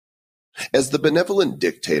As the benevolent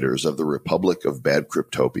dictators of the Republic of Bad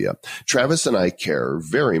Cryptopia, Travis and I care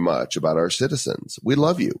very much about our citizens. We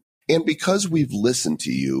love you. And because we've listened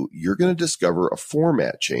to you, you're going to discover a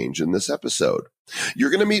format change in this episode.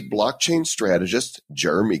 You're going to meet blockchain strategist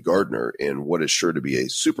Jeremy Gardner in what is sure to be a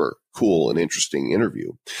super cool and interesting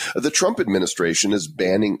interview. The Trump administration is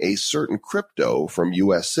banning a certain crypto from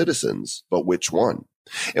U.S. citizens, but which one?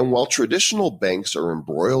 And while traditional banks are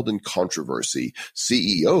embroiled in controversy,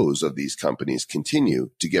 CEOs of these companies continue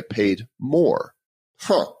to get paid more.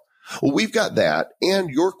 Well, we've got that and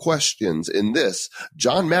your questions in this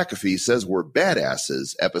John McAfee Says We're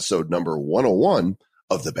Badasses, episode number 101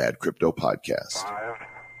 of the Bad Crypto Podcast. 5,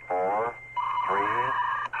 4, 3,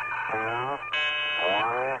 2,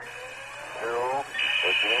 1, 2,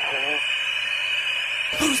 ignition.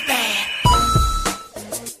 Who's bad?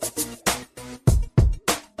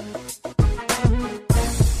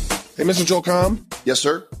 Hey, Mr. Joel Comm, Yes,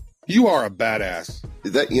 sir. you are a badass.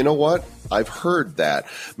 That, you know what? I've heard that.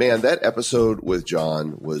 Man, that episode with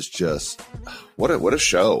John was just, what a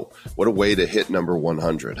show. What a way to hit number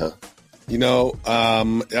 100, huh? You know,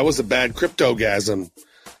 that was a bad cryptogasm.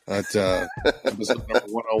 That episode number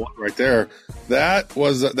 101 right there. That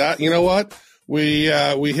was that. You know what? We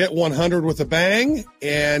hit 100 with a bang,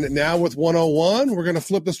 and now with 101, we're going to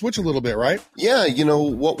flip the switch a little bit, right? Yeah, you know,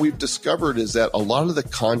 what we've discovered is that a lot of the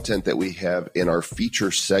content that we have in our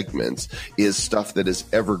feature segments is stuff that is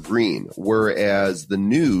evergreen, whereas the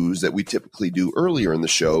news that we typically do earlier in the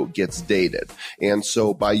show gets dated. And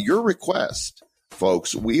so by your request,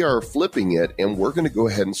 folks, we are flipping it, and we're going to go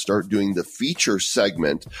ahead and start doing the feature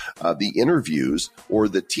segment, the interviews or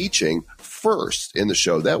the teaching first in the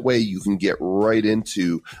show. That way you can get right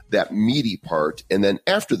into that meaty part. And then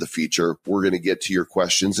after the feature, we're going to get to your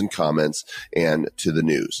questions and comments and to the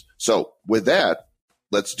news. So with that,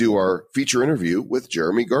 let's do our feature interview with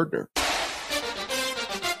Jeremy Gardner.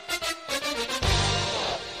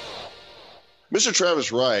 Mr.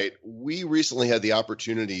 Travis Wright, we recently had the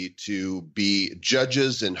opportunity to be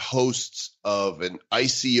judges and hosts of an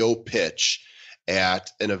ICO pitch at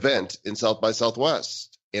an event in South by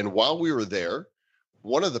Southwest. And while we were there,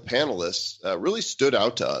 one of the panelists really stood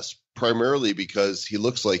out to us, primarily because he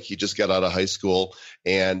looks like he just got out of high school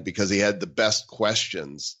and because he had the best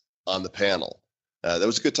questions on the panel. That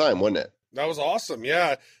was a good time, wasn't it? That was awesome.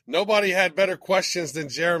 Yeah. Nobody had better questions than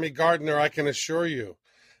Jeremy Gardner, I can assure you.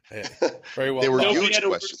 Yeah, very well. They were Nobody huge had a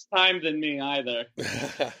questions. worse time than me either.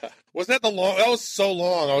 Was that that was so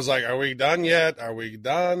long. I was like, are we done yet? Are we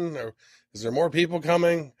done? Or is there more people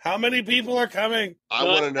coming? How many people are coming? I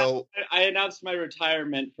want to know. I announced my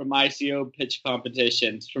retirement from ICO pitch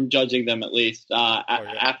competitions, from judging them at least,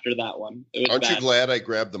 after that one. It was Aren't bad. you glad I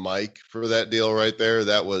grabbed the mic for that deal right there?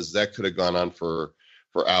 That could have gone on for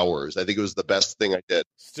hours. I think it was the best thing I did.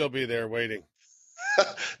 Still be there waiting.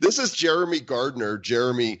 This is Jeremy Gardner.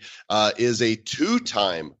 Jeremy is a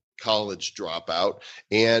two-time college dropout,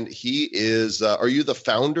 and he is, are you the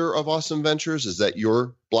founder of Awesome Ventures? Is that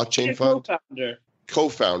your blockchain fund?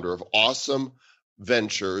 Co-founder of Awesome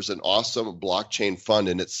Ventures, an awesome blockchain fund,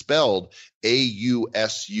 and it's spelled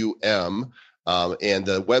AUSUM. And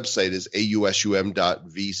the website is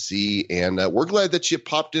ausum.vc. And we're glad that you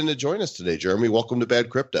popped in to join us today, Jeremy. Welcome to Bad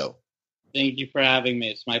Crypto. Thank you for having me.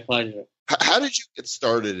 It's my pleasure. How did you get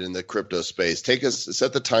started in the crypto space?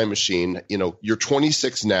 Set the time machine. You know, you're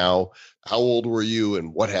 26 now. How old were you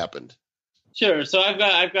and what happened? Sure. So I've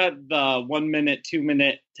got the 1 minute, 2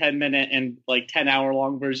 minute, 10 minute, and like 10-hour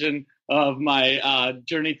long version of my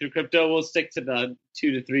journey through crypto. We'll stick to the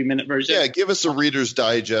 2 to 3 minute version. Yeah, give us a Reader's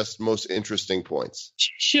Digest, most interesting points.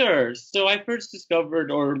 Sure. So I first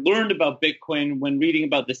discovered or learned about Bitcoin when reading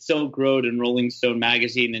about the Silk Road in Rolling Stone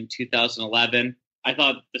magazine in 2011. I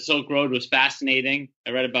thought the Silk Road was fascinating.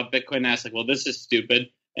 I read about Bitcoin and I was like, well, this is stupid.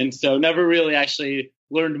 And so never really actually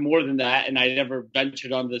learned more than that. And I never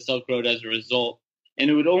ventured onto the Silk Road as a result. And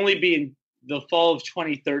it would only be in the fall of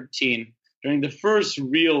 2013, during the first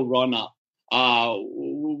real run-up,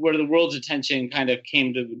 where the world's attention kind of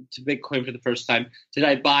came to Bitcoin for the first time, did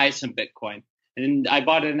I buy some Bitcoin. And I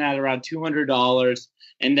bought it at around $200.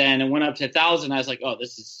 And then it went up to 1,000. I was like, oh,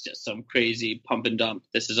 this is just some crazy pump and dump.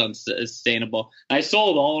 This is unsustainable. And I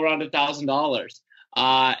sold all around $1,000.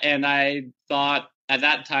 And I thought at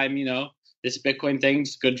that time, you know, this Bitcoin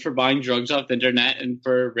thing's good for buying drugs off the internet and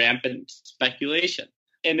for rampant speculation.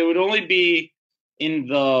 And it would only be in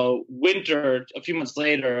the winter, a few months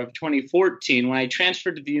later of 2014, when I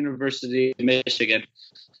transferred to the University of Michigan,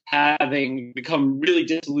 having become really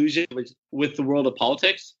disillusioned with the world of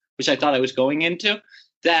politics, which I thought I was going into,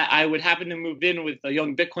 that I would happen to move in with a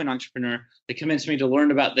young Bitcoin entrepreneur that convinced me to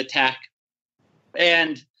learn about the tech.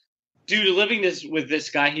 And due to living with this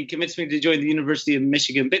guy, he convinced me to join the University of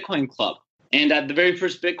Michigan Bitcoin Club. And at the very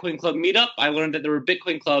first Bitcoin Club meetup, I learned that there were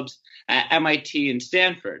Bitcoin clubs at MIT and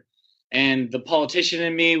Stanford. And the politician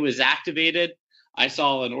in me was activated. I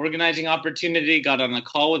saw an organizing opportunity, got on a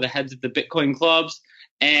call with the heads of the Bitcoin clubs.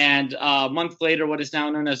 And a month later, what is now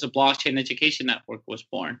known as the Blockchain Education Network was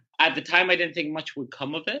born. At the time, I didn't think much would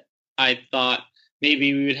come of it. I thought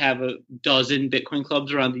maybe we would have a dozen Bitcoin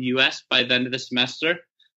clubs around the U.S. by the end of the semester.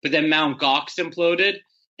 But then Mt. Gox imploded,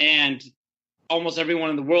 and almost everyone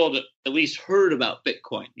in the world at least heard about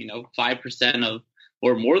Bitcoin. 5% of,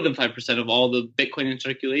 or more than 5% of all the Bitcoin in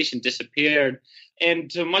circulation disappeared. And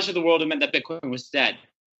to much of the world, it meant that Bitcoin was dead.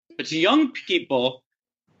 But to young people,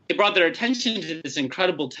 it brought their attention to this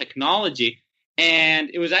incredible technology. And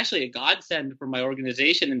it was actually a godsend for my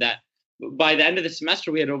organization in that by the end of the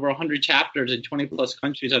semester, we had over 100 chapters in 20 plus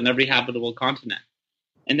countries on every habitable continent.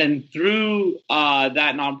 And then through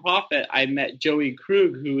that nonprofit, I met Joey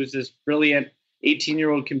Krug, who was this brilliant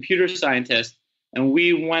 18-year-old computer scientist. And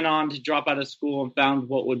we went on to drop out of school and found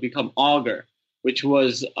what would become Augur, which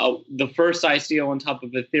was the first ICO on top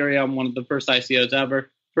of Ethereum, one of the first ICOs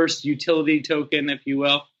ever, first utility token, if you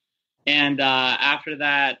will. And after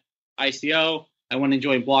that ICO, I went and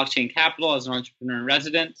joined Blockchain Capital as an entrepreneur in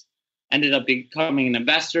residence, ended up becoming an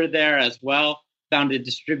investor there as well, founded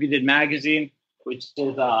Distributed Magazine, which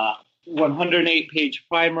is a 108-page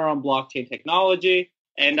primer on blockchain technology.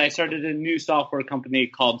 And I started a new software company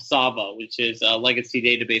called Sava, which is a legacy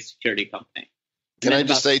database security company. Can I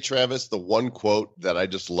just say, Travis, the one quote that I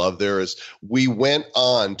just love there is, we went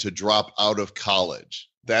on to drop out of college.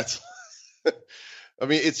 That's, I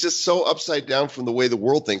mean, it's just so upside down from the way the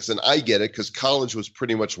world thinks. And I get it because college was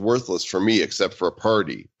pretty much worthless for me except for a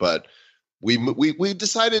party. But we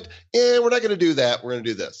decided, we're not going to do that. We're going to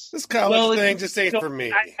do this. This college thing just ain't for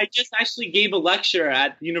me. I just actually gave a lecture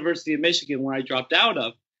at the University of Michigan where I dropped out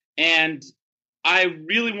of. And I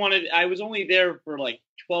was only there for like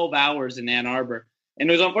 12 hours in Ann Arbor. And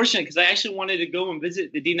it was unfortunate because I actually wanted to go and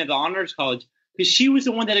visit the Dean of the Honors College because she was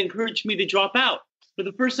the one that encouraged me to drop out for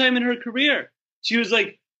the first time in her career. She was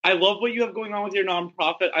like, I love what you have going on with your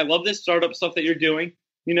nonprofit. I love this startup stuff that you're doing.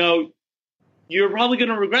 You're probably going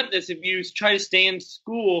to regret this if you try to stay in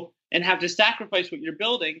school and have to sacrifice what you're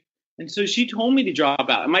building. And so she told me to drop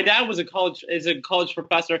out. And my dad was a college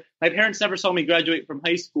professor. My parents never saw me graduate from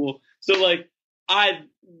high school. So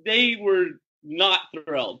they were not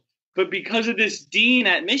thrilled. But because of this dean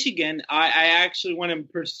at Michigan, I actually went and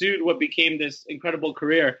pursued what became this incredible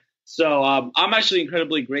career. So I'm actually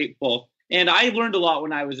incredibly grateful. And I learned a lot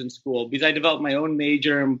when I was in school because I developed my own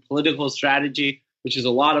major in political strategy, which is a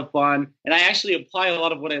lot of fun. And I actually apply a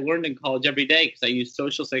lot of what I learned in college every day because I use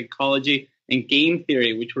social psychology and game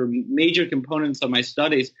theory, which were major components of my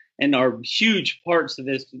studies and are huge parts of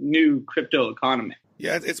this new crypto economy.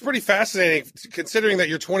 Yeah, it's pretty fascinating considering that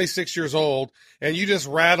you're 26 years old and you just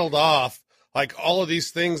rattled off like all of these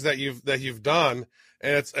things that you've done,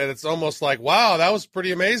 and it's almost like, wow, that was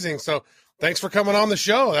pretty amazing. So thanks for coming on the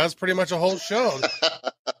show. That was pretty much a whole show.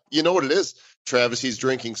 You know what it is, Travis? He's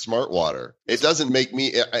drinking smart water. It doesn't make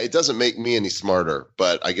me any smarter,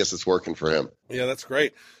 but I guess it's working for him. Yeah, that's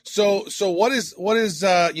great. So what is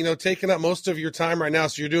taking up most of your time right now?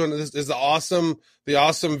 So you're doing this is the awesome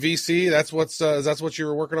VC. That's what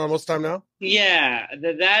you're working on most of the time now? Yeah,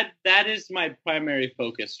 that is my primary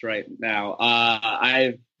focus right now.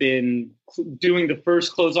 I've been doing the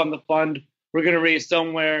first close on the fund. We're going to raise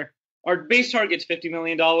somewhere. Our base target's $50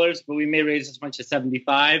 million, but we may raise as much as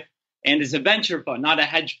 75. And it's a venture fund, not a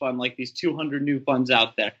hedge fund like these 200 new funds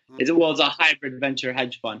out there. It's a hybrid venture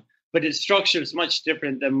hedge fund, but its structure is much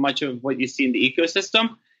different than much of what you see in the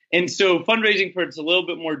ecosystem. And so fundraising for it's a little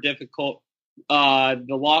bit more difficult. The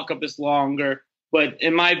lockup is longer, but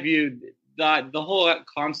in my view, the whole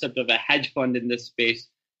concept of a hedge fund in this space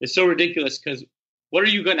is so ridiculous because what are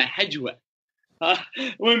you going to hedge with?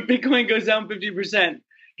 When Bitcoin goes down 50%,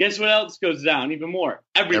 guess what else goes down even more?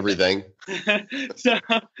 Everything. So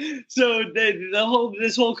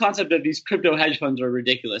this whole concept of these crypto hedge funds are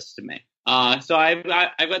ridiculous to me. So I've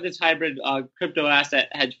got this hybrid crypto asset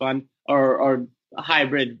hedge fund or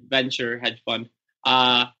hybrid venture hedge fund.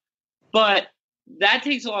 But that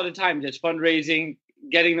takes a lot of time, just fundraising,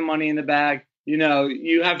 getting the money in the bag.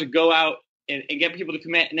 You have to go out and get people to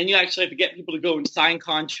commit, and then you actually have to get people to go and sign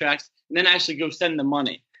contracts, and then actually go send the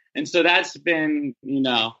money. And so that's been,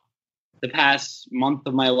 the past month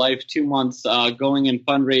of my life, 2 months going and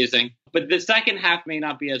fundraising. But the second half may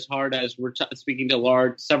not be as hard as we're speaking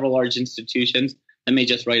to several large institutions that may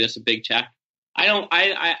just write us a big check.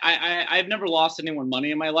 I've never lost anyone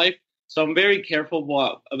money in my life. So I'm very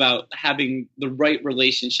careful about having the right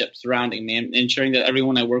relationship surrounding me and ensuring that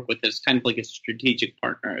everyone I work with is kind of like a strategic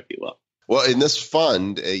partner, if you will. Well, in this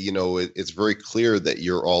fund, it's very clear that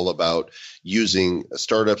you're all about using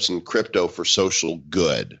startups and crypto for social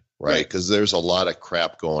good, right? Because there's a lot of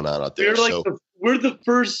crap going on out there. We're the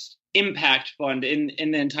first impact fund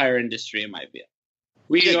in the entire industry, in my view.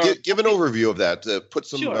 Give an overview of that. Put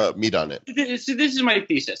some meat on it. So this is my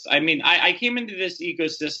thesis. I mean, I came into this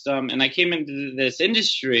ecosystem and I came into this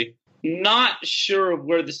industry not sure of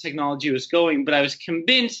where this technology was going, but I was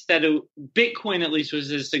convinced that Bitcoin, at least, was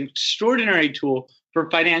this extraordinary tool for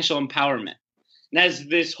financial empowerment. And as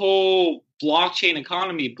this whole blockchain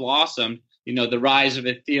economy blossomed, the rise of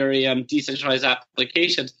Ethereum, decentralized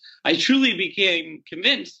applications, I truly became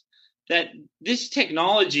convinced that this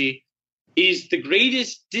technology is the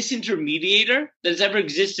greatest disintermediator that has ever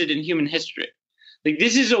existed in human history. Like,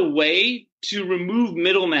 this is a way to remove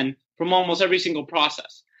middlemen from almost every single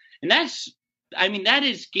process. And that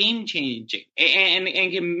is game changing and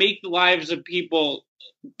can make the lives of people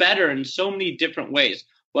better in so many different ways,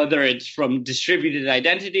 whether it's from distributed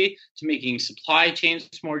identity to making supply chains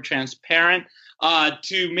more transparent,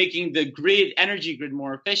 to making the energy grid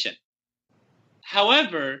more efficient.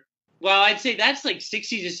 However, while I'd say that's like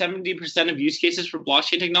 60 to 70% of use cases for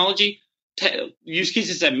blockchain technology, use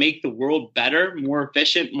cases that make the world better, more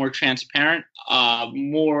efficient, more transparent,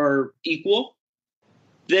 more equal,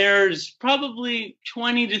 there's probably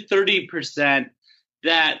 20 to 30%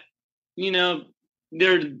 that,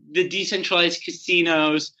 they're the decentralized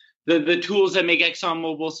casinos, the tools that make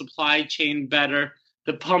ExxonMobil supply chain better,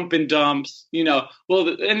 the pump and dumps,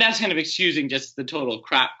 and that's kind of excusing just the total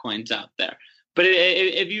crap coins out there. But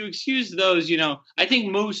if you excuse those, I think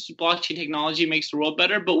most blockchain technology makes the world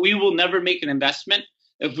better, but we will never make an investment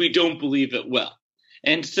if we don't believe it will.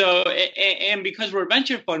 And so, and because we're a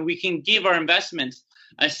venture fund, we can give our investments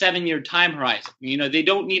a 7-year time horizon. They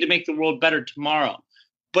don't need to make the world better tomorrow.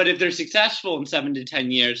 But if they're successful in 7 to 10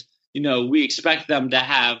 years, we expect them to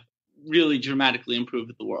have really dramatically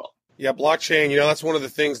improved the world. Yeah, blockchain, that's one of the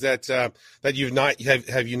things that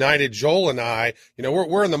have united Joel and I.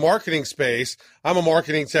 We're in the marketing space. I'm a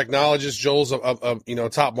marketing technologist. Joel's a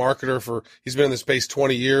top marketer he's been in the space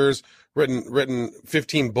 20 years, written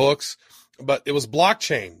 15 books, but it was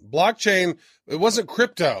blockchain. Blockchain, it wasn't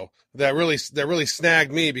crypto that really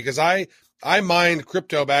snagged me, because I mined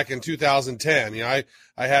crypto back in 2010.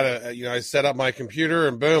 I had I set up my computer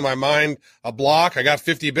and boom, I mined a block. I got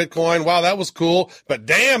 50 Bitcoin. Wow, that was cool. But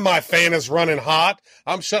damn, my fan is running hot.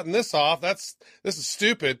 I'm shutting this off. This is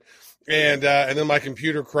stupid. And then my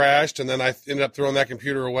computer crashed, and then I ended up throwing that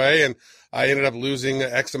computer away, and I ended up losing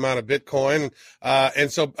X amount of Bitcoin. And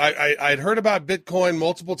so I'd heard about Bitcoin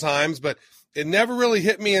multiple times, but it never really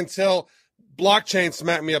hit me until blockchain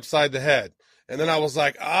smacked me upside the head. And then I was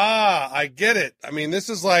like, I get it. I mean, this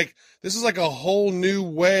is like a whole new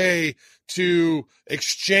way to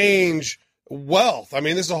exchange wealth. I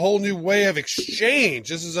mean, this is a whole new way of exchange.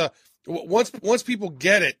 This is once people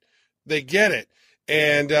get it, they get it.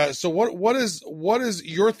 And so what is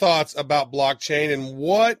your thoughts about blockchain, and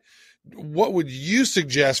what would you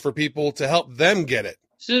suggest for people to help them get it?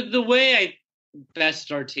 So the way I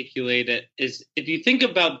best articulate it is, if you think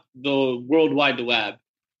about the World Wide Web,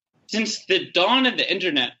 since the dawn of the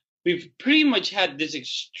internet, we've pretty much had this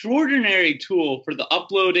extraordinary tool for the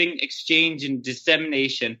uploading, exchange, and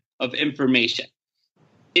dissemination of information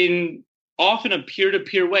in often a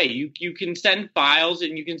peer-to-peer way. You can send files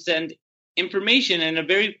and you can send information in a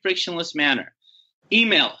very frictionless manner.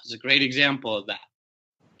 Email is a great example of that.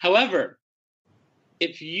 However,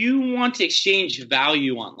 if you want to exchange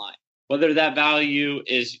value online, whether that value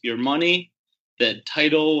is your money, the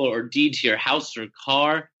title or deed to your house or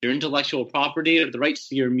car, your intellectual property, or the rights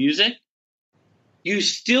to your music, you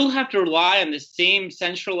still have to rely on the same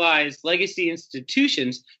centralized legacy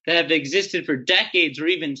institutions that have existed for decades or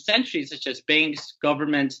even centuries, such as banks,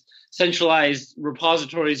 governments, centralized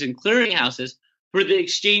repositories, and clearinghouses for the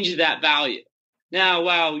exchange of that value. Now,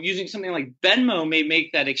 while using something like Venmo may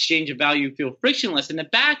make that exchange of value feel frictionless, in the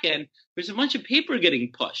back end, there's a bunch of paper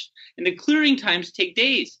getting pushed, and the clearing times take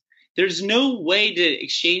days. There's no way to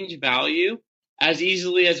exchange value as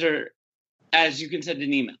easily as you can send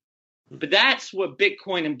an email. But that's what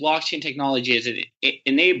Bitcoin and blockchain technology has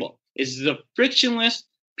enabled, is the frictionless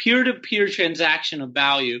peer-to-peer transaction of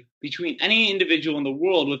value between any individual in the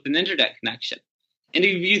world with an internet connection. And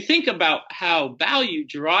if you think about how value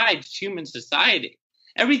drives human society,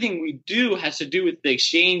 everything we do has to do with the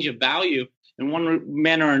exchange of value in one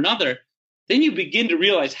manner or another, then you begin to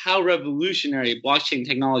realize how revolutionary blockchain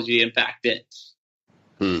technology in fact is.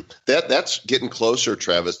 That's getting closer,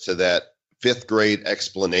 Travis, to that fifth grade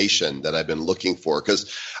explanation that I've been looking for.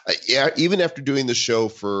 Because even after doing the show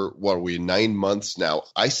for 9 months now,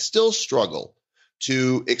 I still struggle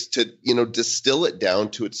to distill it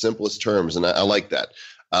down to its simplest terms, and I like that.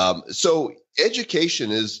 So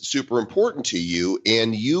education is super important to you,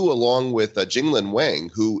 and you, along with Jinglin Wang,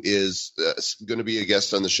 who is going to be a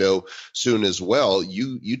guest on the show soon as well,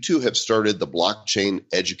 you two have started the Blockchain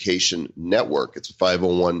Education Network. It's a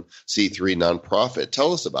 501c3 nonprofit.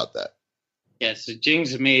 Tell us about that. Yeah, so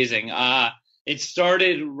Jing's amazing. It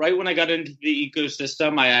started right when I got into the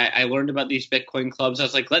ecosystem. I learned about these Bitcoin clubs. I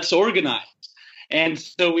was like, let's organize. And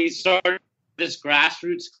so we started this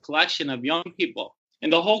grassroots collection of young people.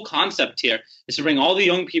 And the whole concept here is to bring all the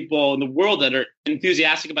young people in the world that are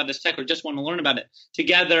enthusiastic about this tech or just want to learn about it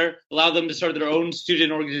together, allow them to start their own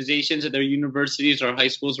student organizations at their universities or high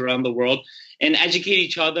schools around the world, and educate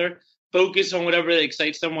each other, focus on whatever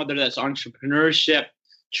excites them, whether that's entrepreneurship,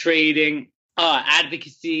 trading,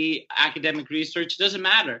 advocacy, academic research, it doesn't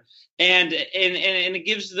matter. And it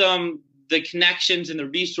gives them the connections and the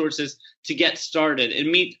resources to get started and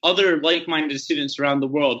meet other like-minded students around the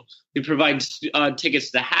world. We provide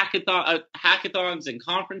tickets to hackathons and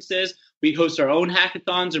conferences. We host our own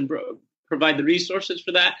hackathons and provide the resources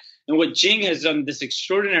for that. And what Jing has done this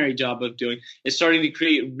extraordinary job of doing is starting to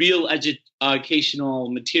create real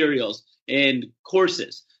educational materials and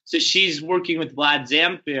courses. So she's working with Vlad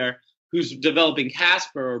Zamfir, who's developing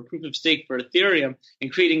Casper, or proof of stake for Ethereum,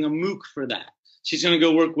 and creating a MOOC for that. She's going to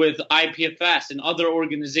go work with IPFS and other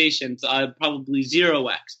organizations, probably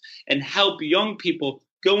 0x, and help young people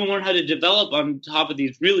go and learn how to develop on top of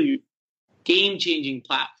these really game-changing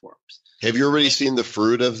platforms. Have you already seen the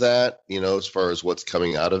fruit of that, as far as what's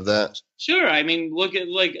coming out of that? Sure. I mean, look at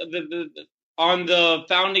on the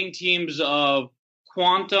founding teams of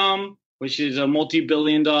Quantum, which is a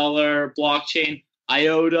multi-billion-dollar blockchain,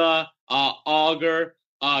 IOTA, Augur,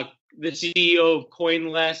 the CEO of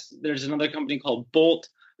Coinless. There's another company called Bolt.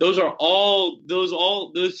 Those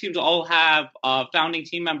teams all have founding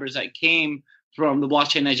team members that came from the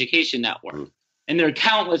Blockchain Education Network, and there are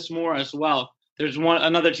countless more as well. There's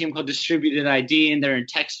another team called Distributed ID, and they're in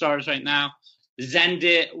Techstars right now.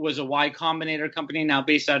 Zendit was a Y Combinator company now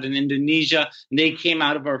based out in Indonesia, and they came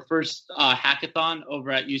out of our first hackathon over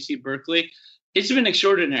at UC Berkeley. It's been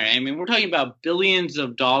extraordinary. I mean, we're talking about billions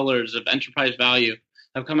of dollars of enterprise value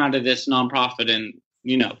have come out of this nonprofit in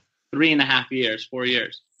 3.5 years, 4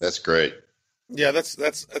 years. That's great. Yeah, that's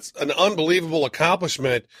an unbelievable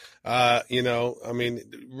accomplishment. I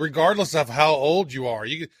mean, regardless of how old you are,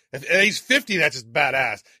 if at age 50, that's just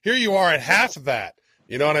badass. Here you are at half of that.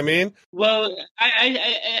 You know what I mean? Well,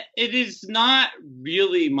 it is not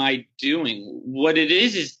really my doing. What it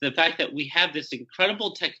is the fact that we have this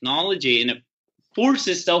incredible technology, and it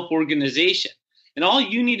forces self-organization. And all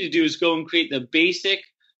you need to do is go and create the basic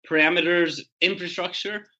parameters,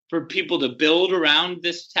 infrastructure for people to build around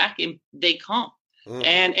this tech, and they come.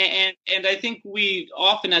 And I think we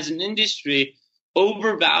often, as an industry,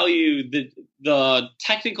 overvalue the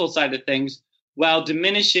technical side of things while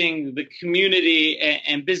diminishing the community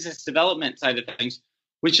and business development side of things,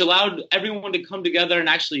 which allowed everyone to come together and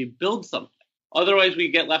actually build something. Otherwise, we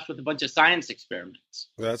get left with a bunch of science experiments.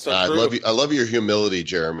 That's so true. I love your humility,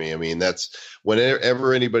 Jeremy. I mean, that's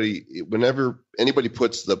whenever anybody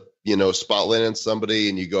puts the spotlight on somebody,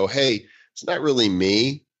 and you go, "Hey, it's not really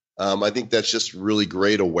me." I think that's just really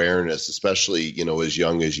great awareness, especially as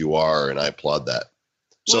young as you are, and I applaud that.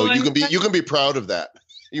 So you can be proud of that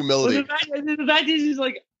humility. Well, the fact is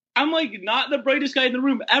like, I'm like not the brightest guy in the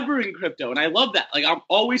room ever in crypto, and I love that. Like, I'm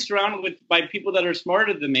always surrounded by people that are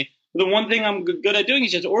smarter than me. The one thing I'm good at doing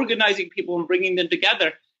is just organizing people and bringing them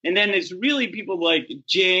together. And then it's really people like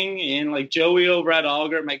Jing and like Joey over at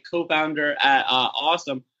Augur, my co-founder at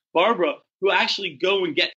Awesome, Barbara, who actually go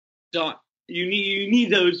and get done. You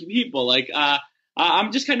need those people. Like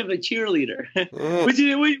I'm just kind of a cheerleader,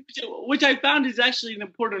 which I found is actually an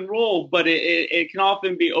important role, but it can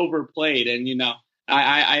often be overplayed. And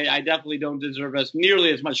I definitely don't deserve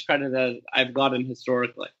nearly as much credit as I've gotten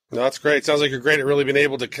historically. No, that's great. Sounds like you're great at really being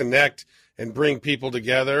able to connect and bring people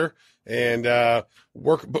together and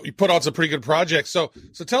work. But you put on some pretty good projects. So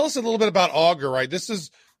tell us a little bit about Augur. Right, this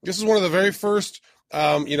is one of the very first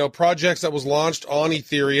projects that was launched on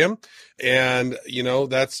Ethereum, and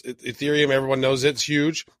that's Ethereum. Everyone knows it's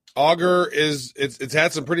huge. Augur it's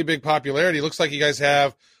had some pretty big popularity. It looks like you guys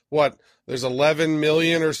have there's 11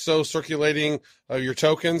 million or so circulating of your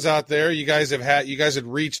tokens out there. You guys had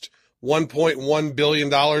reached $1.1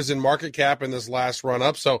 billion in market cap in this last run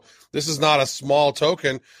up. So this is not a small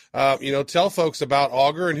token. Tell folks about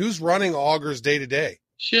Augur and who's running Augur's day to day.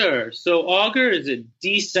 Sure. So Augur is a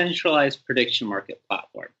decentralized prediction market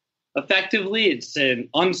platform. Effectively, it's an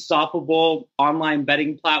unstoppable online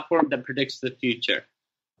betting platform that predicts the future.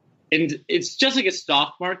 And it's just like a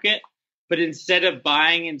stock market, but instead of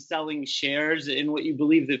buying and selling shares in what you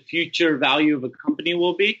believe the future value of a company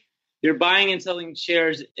will be, you're buying and selling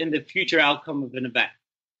shares in the future outcome of an event.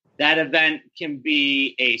 That event can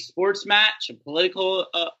be a sports match, a political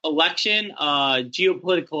election, a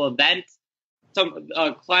geopolitical event, some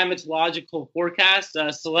climatological forecast,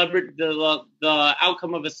 the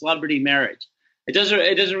outcome of a celebrity marriage. It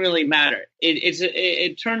doesn't really matter.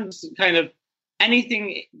 It turns kind of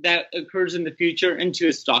anything that occurs in the future into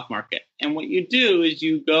a stock market. And what you do is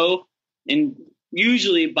you go and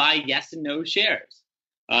usually buy yes and no shares.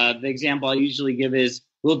 The example I usually give is,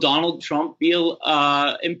 will Donald Trump be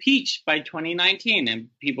impeached by 2019? And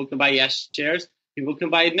people can buy yes shares, people can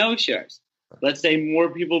buy no shares. Let's say more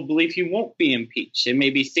people believe he won't be impeached. It may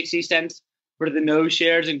be 60 cents for the no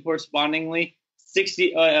shares and correspondingly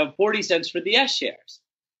 40 cents for the yes shares.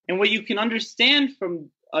 And what you can understand from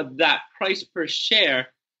that price per share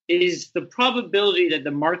is the probability that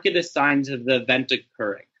the market assigns of the event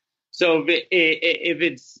occurring. So if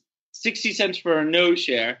it's 60 cents for a no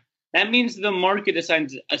share, that means the market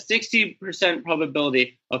assigns a 60%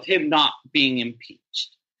 probability of him not being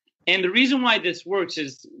impeached. And the reason why this works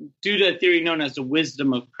is due to a theory known as the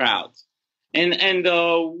wisdom of crowds. And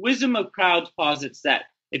the wisdom of crowds posits that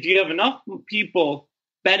if you have enough people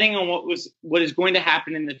betting on what is going to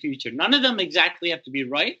happen in the future, none of them exactly have to be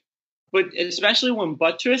right, but especially when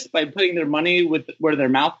buttressed by putting their money with where their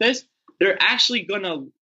mouth is, they're actually going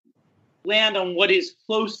to land on what is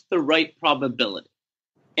close to the right probability.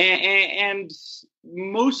 And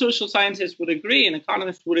most social scientists would agree, and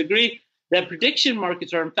economists would agree, that prediction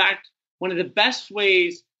markets are, in fact, one of the best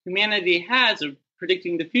ways humanity has of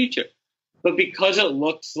predicting the future. But because it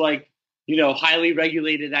looks like, highly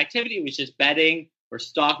regulated activity, which is betting or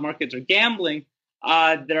stock markets or gambling,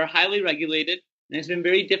 they're highly regulated, and it's been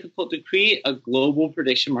very difficult to create a global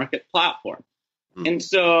prediction market platform. And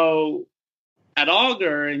so at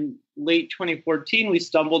Augur in late 2014, we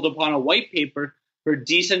stumbled upon a white paper for a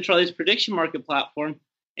decentralized prediction market platform.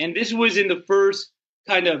 And this was in the first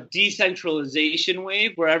kind of decentralization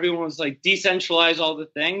wave where everyone was like, decentralize all the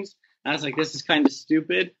things. And I was like, this is kind of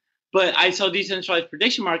stupid. But I saw decentralized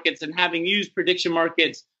prediction markets, and having used prediction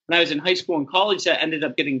markets when I was in high school and college that ended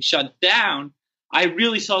up getting shut down, I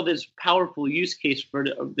really saw this powerful use case for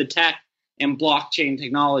the tech and blockchain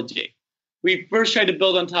technology. We first tried to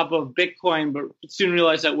build on top of Bitcoin, but soon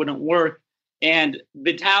realized that wouldn't work. And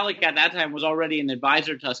Vitalik at that time was already an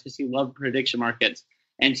advisor to us because he loved prediction markets.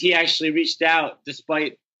 And he actually reached out,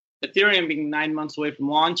 despite Ethereum being 9 months away from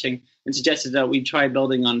launching, and suggested that we try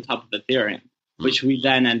building on top of Ethereum, which we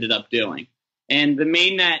then ended up doing. And the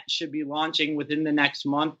mainnet should be launching within the next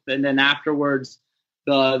month. And then afterwards,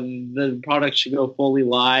 the product should go fully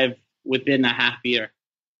live within a half year.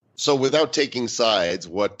 So without taking sides,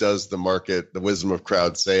 what does the market, the wisdom of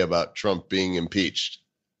crowds, say about Trump being impeached?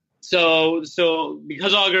 So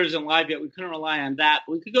because Augur isn't live yet, we couldn't rely on that.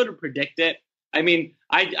 But we could go to predict it. I mean,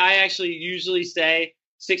 I actually usually say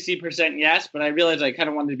 60% yes, but I realized I kind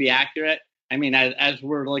of wanted to be accurate. I mean, as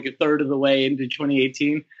we're like a third of the way into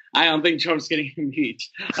 2018, I don't think Trump's getting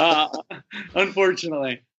impeached,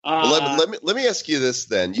 unfortunately. Let me ask you this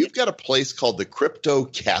then. You've got a place called the Crypto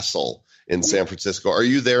Castle in San Francisco. Are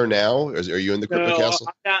you there now? Are you in the Crypto Castle?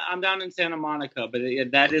 I'm down in Santa Monica, but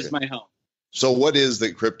that is my home. So what is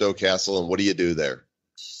the Crypto Castle, and what do you do there?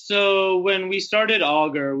 So when we started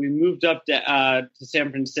Augur, we moved up to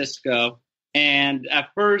San Francisco. And at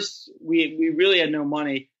first, we really had no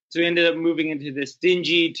money. So we ended up moving into this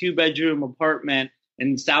dingy 2-bedroom apartment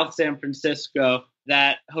in South San Francisco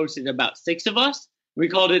that hosted about 6 of us. We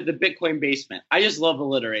called it the Bitcoin basement. I just love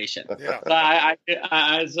alliteration. Yeah.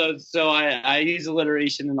 So I use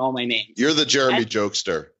alliteration in all my names. You're the Jeremy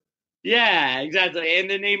Jokester. Yeah, exactly. And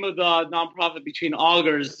the name of the nonprofit between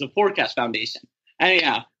Augur is the Forecast Foundation.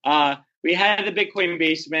 Anyhow, we had the Bitcoin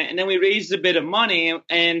basement, and then we raised a bit of money.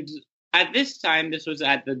 And at this time, this was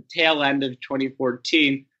at the tail end of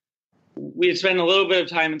 2014, we had spent a little bit of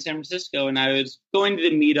time in San Francisco, and I was going to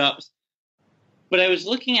the meetups. But I was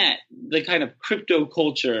looking at the kind of crypto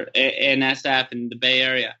culture in SF in the Bay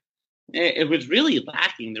Area. It was really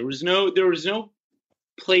lacking. There was no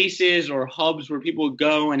places or hubs where people would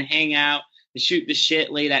go and hang out and shoot the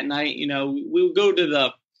shit late at night. We would go to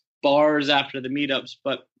the bars after the meetups,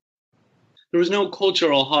 but there was no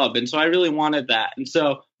cultural hub. And so I really wanted that. And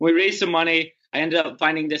so when we raised some money, I ended up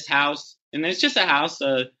finding this house. And it's just a house,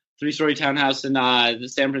 a 3-story townhouse in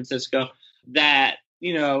San Francisco that,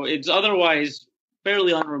 it's otherwise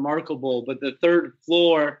fairly unremarkable, but the third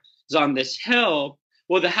floor is on this hill.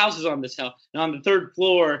 Well, the house is on this hill, and on the third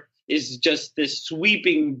floor is just this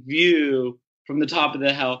sweeping view from the top of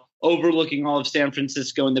the hill overlooking all of San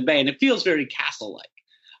Francisco and the Bay, and it feels very castle-like.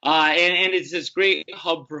 And it's this great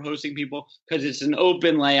hub for hosting people because it's an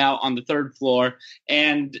open layout on the third floor.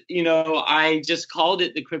 And, I just called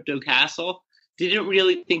it the Crypto Castle. Didn't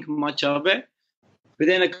really think much of it. But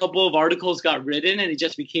then a couple of articles got written and it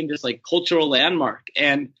just became this like cultural landmark.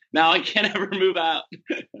 And now I can't ever move out.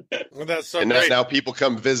 Well, that's so and great. now people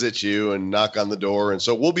come visit you and knock on the door. And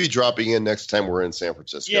so we'll be dropping in next time we're in San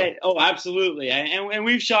Francisco. Yeah. Oh, absolutely. And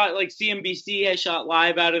we've shot, like, CNBC has shot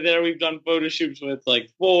live out of there. We've done photo shoots with like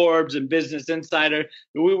Forbes and Business Insider.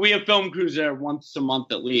 We have film crews there once a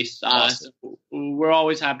month at least. Awesome. So we're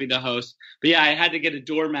always happy to host. But yeah, I had to get a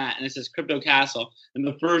doormat and it says Crypto Castle. And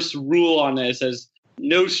the first rule on it says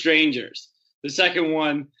no strangers. The second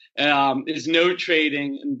one is no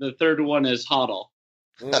trading. And the third one is hodl.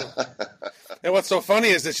 And what's so funny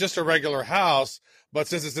is it's just a regular house, but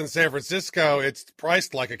since it's in San Francisco, it's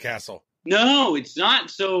priced like a castle. No, it's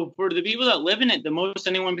not. So for the people that live in it, the most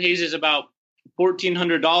anyone pays is about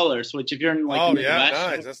 $1,400, which if you're in like Midwest,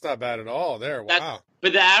 nice. That's not bad at all there. Wow.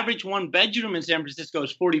 But the average one bedroom in San Francisco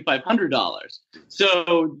is $4,500.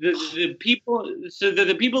 So the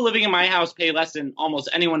people living in my house pay less than almost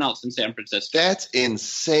anyone else in San Francisco. That's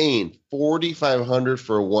insane. $4,500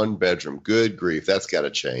 for a one bedroom. Good grief. That's got to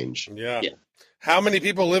change. Yeah. How many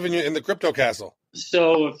people live in the Crypto Castle?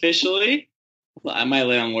 So officially, my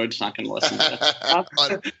landlord's not going to listen to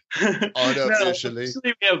that. Unofficially. No, officially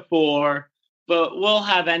we have 4. But we'll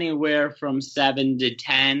have anywhere from 7 to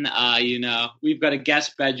 10. We've got a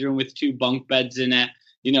guest bedroom with 2 bunk beds in it.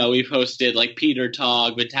 We've hosted like Peter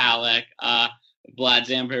Togg, Vitalik, Vlad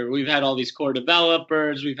Zamper. We've had all these core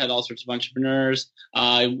developers. We've had all sorts of entrepreneurs.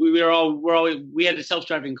 We had a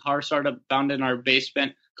self-driving car startup found in our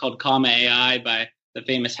basement called Comma AI by the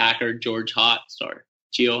famous hacker George Hotz or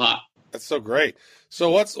Geo Hot. That's so great. So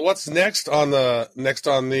what's next on the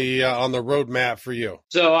roadmap for you?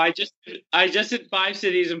 So I just hit 5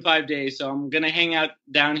 cities in 5 days. So I'm gonna hang out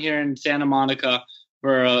down here in Santa Monica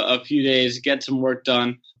for a few days, get some work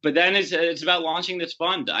done. But then it's about launching this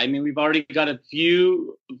fund. I mean, we've already got a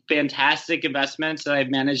few fantastic investments that I've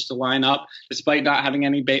managed to line up, despite not having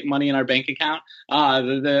any money in our bank account.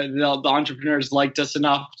 The entrepreneurs liked us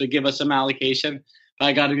enough to give us some allocation.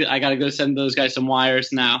 I gotta go send those guys some wires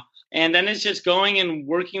now. And then it's just going and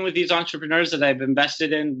working with these entrepreneurs that I've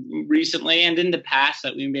invested in recently and in the past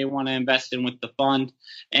that we may want to invest in with the fund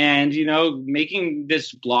and, making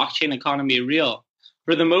this blockchain economy real.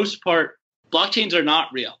 For the most part, blockchains are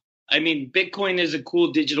not real. I mean, Bitcoin is a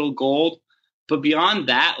cool digital gold, but beyond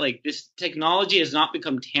that, like this technology has not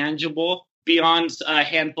become tangible beyond a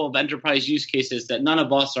handful of enterprise use cases that none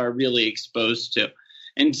of us are really exposed to.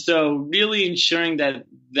 And so really ensuring that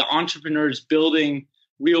the entrepreneurs building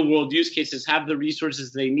real world use cases have the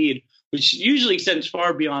resources they need, which usually extends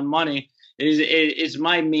far beyond money, is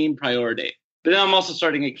my main priority. But then I'm also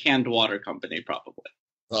starting a canned water company probably.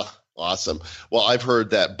 Oh, awesome. Well, I've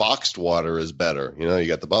heard that boxed water is better. You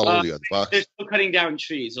got the bottle, you got the box. They're still cutting down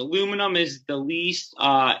trees. Aluminum is the least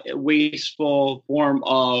wasteful form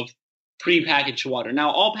of prepackaged water.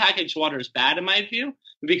 Now, all packaged water is bad in my view,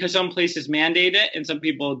 because some places mandate it and some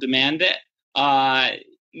people demand it.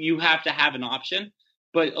 You have to have an option.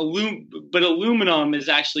 But aluminum is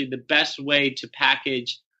actually the best way to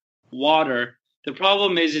package water. The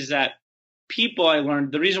problem is that people, I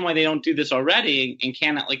learned, the reason why they don't do this already and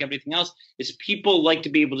can it like everything else is people like to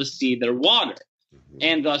be able to see their water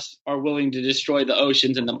and thus are willing to destroy the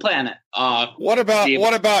oceans and the planet. What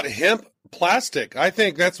about hemp plastic? I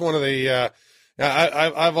think that's one of the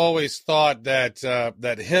I've always thought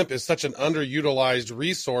that hemp is such an underutilized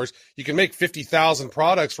resource. You can make 50,000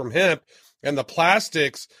 products from hemp. And the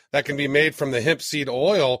plastics that can be made from the hemp seed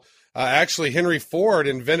oil, actually Henry Ford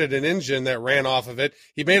invented an engine that ran off of it.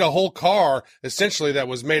 He made a whole car essentially that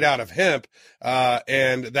was made out of hemp.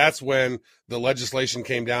 And that's when the legislation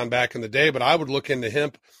came down back in the day. But I would look into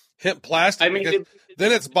hemp plastic because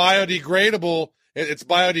then it's biodegradable. It's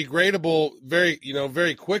biodegradable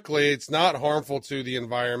very quickly. It's not harmful to the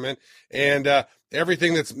environment. And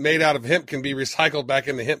everything that's made out of hemp can be recycled back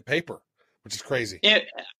into hemp paper, which is crazy.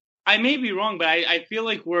 I may be wrong, but I feel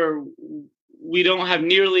like we don't have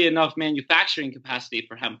nearly enough manufacturing capacity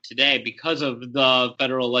for hemp today because of the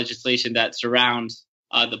federal legislation that surrounds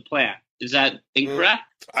the plant. Is that incorrect?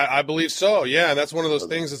 I believe so. Yeah, that's one of those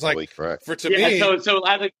things. It's like correct. me. So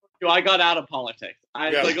I got out of politics.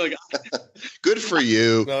 Good for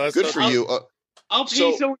you. No, Good for you. I'll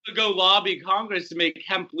pay someone to go lobby Congress to make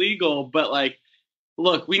hemp legal, but like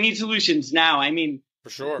look, we need solutions now. I mean, For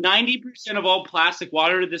sure. 90% of all plastic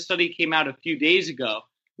water, this study came out a few days ago,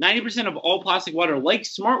 90% of all plastic water, like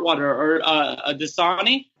smart water or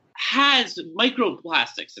Dasani, has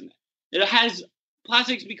microplastics in it. It has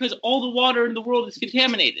plastics because all the water in the world is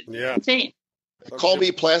contaminated. Yeah. Insane. Call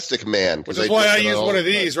me Plastic Man. Which is why I use one of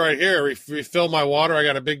these right here. Refill my water. I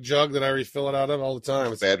got a big jug that I refill it out of all the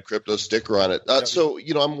time. Bad Crypto sticker on it. So,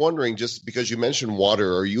 I'm wondering, just because you mentioned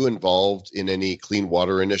water, are you involved in any clean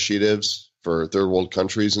water initiatives for third world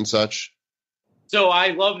countries and such? So I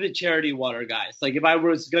love the charity water guys. Like if I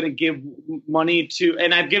was going to give money to,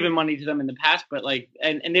 and I've given money to them in the past, but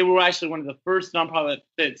and they were actually one of the first nonprofits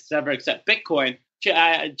to ever accept Bitcoin.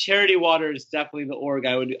 Charity water is definitely the org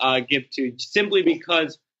I would give to, simply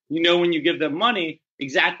because when you give them money,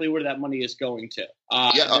 exactly where that money is going to.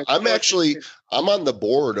 I'm on the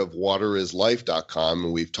board of waterislife.com,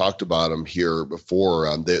 and we've talked about them here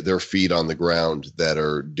before. Their feet on the ground that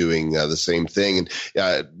are doing the same thing.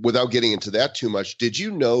 And without getting into that too much, did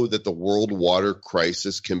you know that the world water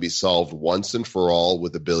crisis can be solved once and for all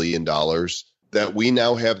with $1 billion? That we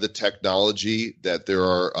now have the technology, that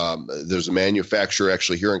there's a manufacturer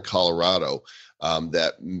actually here in Colorado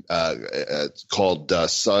that it's called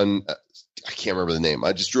Sun. I can't remember the name.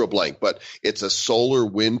 I just drew a blank, but it's a solar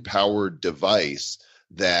wind powered device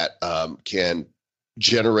that can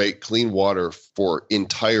generate clean water for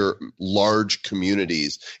entire large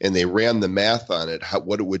communities. And they ran the math on it,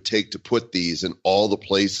 what it would take to put these in all the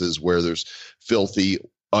places where there's filthy,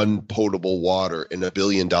 unpotable water, and $1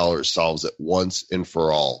 billion solves it once and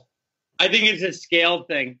for all. I think it's a scale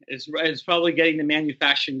thing. It's probably getting the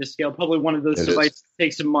manufacturing to scale. Probably one of those devices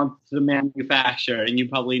takes a month to manufacture, and you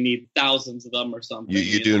probably need thousands of them or something.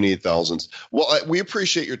 You do need thousands. Well, we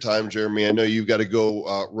appreciate your time, Jeremy. I know you've got to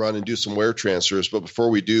go run and do some wire transfers, but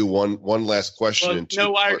before we do, one last question. Well,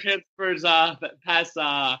 no wire transfers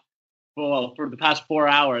for the past 4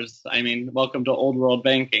 hours. I mean, welcome to old world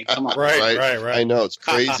banking. Come on. Right. I know, it's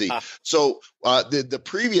crazy. So the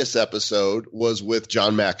previous episode was with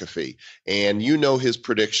John McAfee, and his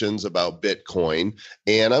predictions about Bitcoin.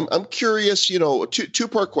 And I'm curious,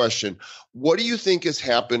 two-part question. What do you think has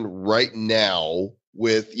happened right now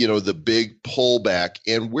with, the big pullback,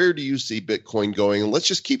 and where do you see Bitcoin going? And let's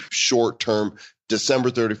just keep short-term,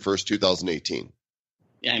 December 31st, 2018.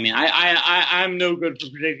 Yeah, I mean, I'm no good for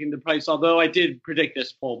predicting the price, although I did predict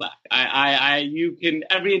this pullback.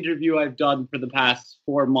 Every interview I've done for the past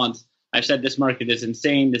 4 months, I've said this market is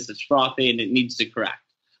insane, this is frothy, and it needs to correct.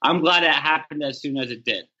 I'm glad it happened as soon as it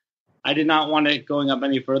did. I did not want it going up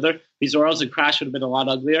any further, because or else the crash would have been a lot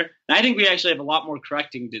uglier. And I think we actually have a lot more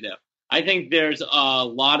correcting to do. I think there's a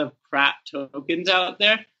lot of crap tokens out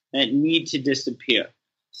there that need to disappear.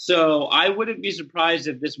 So I wouldn't be surprised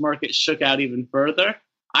if this market shook out even further.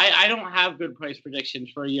 I don't have good price predictions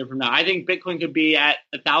for a year from now. I think Bitcoin could be at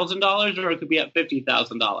 $1,000 or it could be at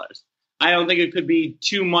 $50,000. I don't think it could be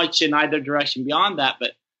too much in either direction beyond that,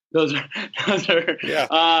 but those are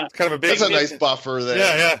it's kind of a big. That's a nice buffer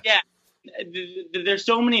there. Yeah. There's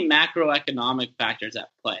so many macroeconomic factors at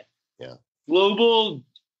play. Yeah. Global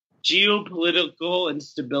geopolitical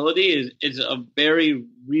instability is a very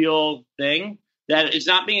real thing that is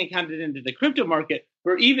not being accounted into the crypto market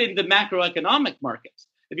or even the macroeconomic markets.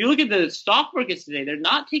 If you look at the stock markets today, they're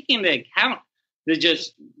not taking into account the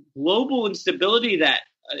just global instability that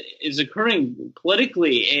is occurring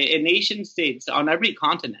politically in nation states on every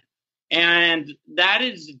continent. And that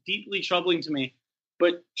is deeply troubling to me.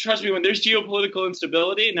 But trust me, when there's geopolitical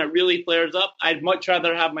instability and that really flares up, I'd much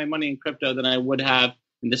rather have my money in crypto than I would have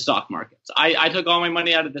in the stock markets. I took all my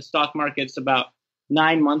money out of the stock markets about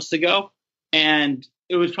 9 months ago, and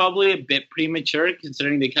it was probably a bit premature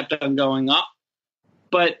considering they kept on going up.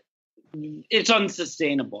 But it's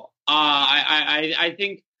unsustainable. I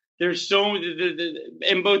think there's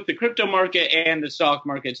in both the crypto market and the stock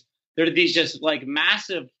markets, there are these just like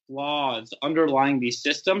massive flaws underlying these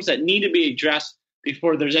systems that need to be addressed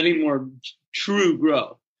before there's any more true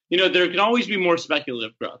growth. There can always be more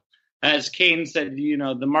speculative growth. As Keynes said,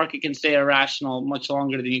 the market can stay irrational much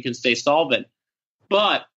longer than you can stay solvent.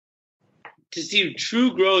 But to see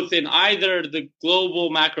true growth in either the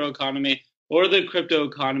global macroeconomy or the crypto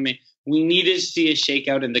economy, we need to see a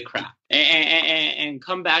shakeout in the crap and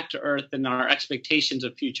come back to earth in our expectations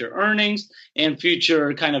of future earnings and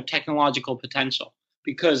future kind of technological potential.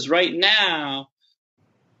 Because right now,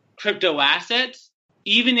 crypto assets,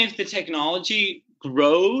 even if the technology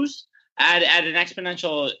grows at an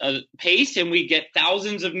exponential pace and we get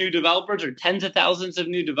thousands of new developers or tens of thousands of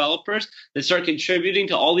new developers that start contributing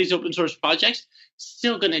to all these open source projects, it's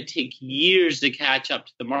still going to take years to catch up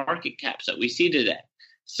to the market caps that we see today.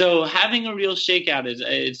 So having a real shakeout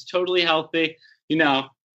is totally healthy.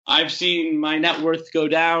 I've seen my net worth go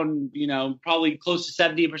down, probably close to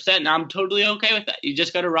 70%, and I'm totally okay with that. You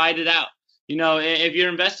just got to ride it out. If you're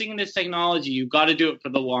investing in this technology, you've got to do it for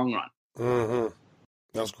the long run. Mm-hmm.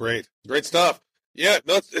 That was great. Great stuff. Yeah,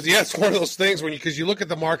 no, it's one of those things because you look at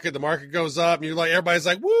the market goes up, and you're like, everybody's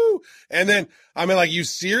like, woo! And then, you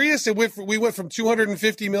serious? We went from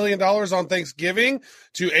 $250 million on Thanksgiving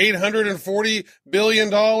to $840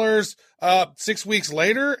 billion 6 weeks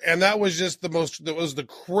later, and that was just the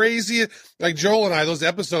craziest. Like Joel and I, those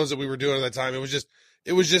episodes that we were doing at that time, it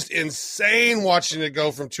was just insane watching it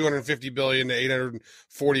go from 250 billion to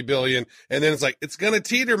 840 billion, and then it's like it's gonna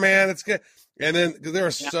teeter, man. And then there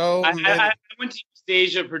are so many. I went to East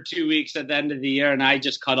Asia for 2 weeks at the end of the year, and I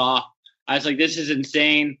just cut off. I was like, this is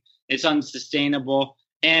insane. It's unsustainable.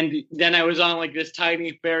 And then I was on like this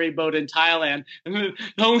tiny ferry boat in Thailand, and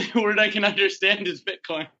the only word I can understand is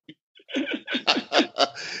Bitcoin.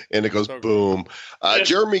 And it goes boom.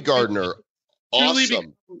 Jeremy Gardner,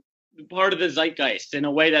 awesome. Part of the zeitgeist in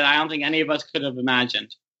a way that I don't think any of us could have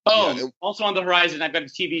imagined. Also on the horizon, I've got a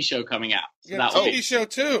TV show coming out. So a TV show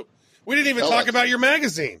too. We didn't even talk about your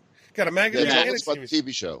magazine. Got a magazine. Yeah, tell us about the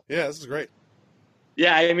TV show. Yeah, this is great.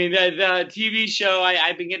 Yeah, I mean, the TV show,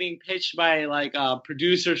 I've been getting pitched by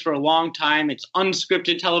producers for a long time. It's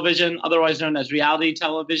unscripted television, otherwise known as reality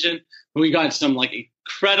television. We got some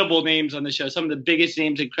incredible names on the show, some of the biggest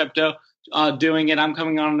names in crypto doing it. I'm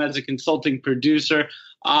coming on as a consulting producer.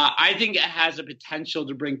 I think it has a potential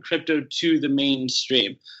to bring crypto to the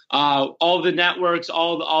mainstream. All the networks,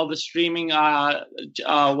 all the streaming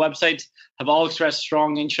websites have all expressed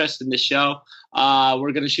strong interest in the show.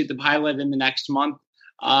 We're going to shoot the pilot in the next month.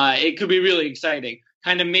 It could be really exciting,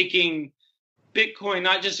 kind of making Bitcoin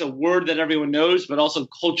not just a word that everyone knows, but also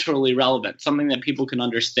culturally relevant, something that people can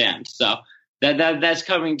understand. So that's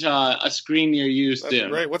coming to a screen near you soon.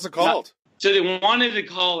 That's great. What's it called? So they wanted to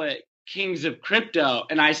call it Kings of Crypto,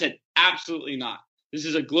 and I said, absolutely not. This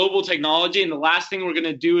is a global technology, and the last thing we're going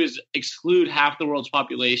to do is exclude half the world's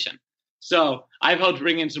population. So I've helped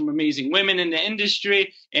bring in some amazing women in the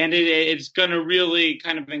industry, and it's going to really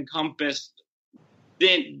kind of encompass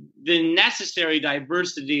the necessary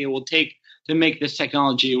diversity it will take to make this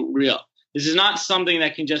technology real. This is not something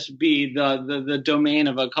that can just be the domain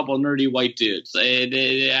of a couple of nerdy white dudes.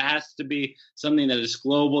 It has to be something that is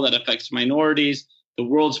global, that affects minorities, the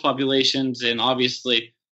world's populations, and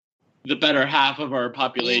obviously the better half of our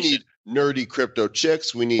population. We need nerdy crypto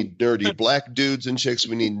chicks. We need nerdy black dudes and chicks.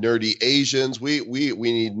 We need nerdy Asians. We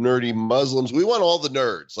need nerdy Muslims. We want all the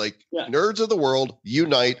nerds. Nerds of the world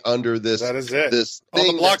unite under this. That is it. This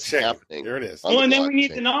thing that's happening. There it is. Well, and then we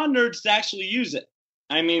need the non-nerds to actually use it.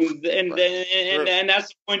 I mean, and that's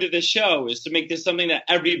the point of the show, is to make this something that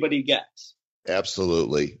everybody gets.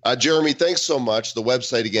 Absolutely. Jeremy, thanks so much. The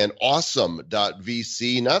website again,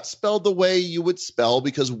 awesome.vc, not spelled the way you would spell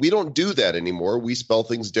because we don't do that anymore. We spell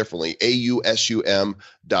things differently. AUSUM.vc.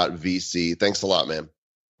 Thanks a lot, man.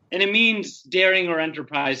 And it means daring or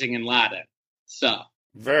enterprising in Latin. So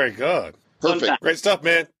very good. Perfect. Great stuff,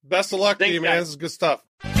 man. Best of luck to you, man. This is good stuff.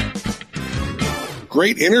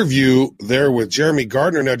 Great interview there with Jeremy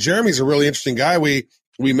Gardner. Now, Jeremy's a really interesting guy. We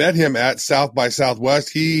met him at South by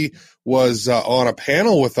Southwest. He was on a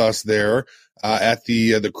panel with us there at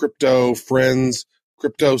the Crypto Friends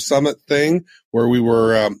Crypto Summit thing, where we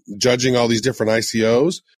were judging all these different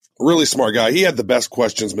ICOs. Really smart guy. He had the best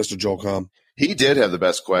questions, Mr. Joel Comm. He did have the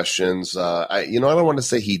best questions. I don't want to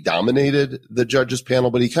say he dominated the judges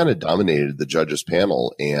panel, but he kind of dominated the judges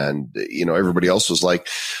panel. And, everybody else was like,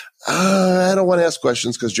 I don't want to ask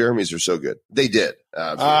questions because Jeremy's are so good. They did.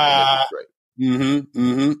 Great.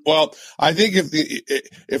 Well, I think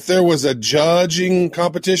if there was a judging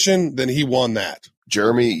competition, then he won that.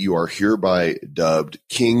 Jeremy, you are hereby dubbed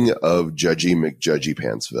King of Judgy McJudgy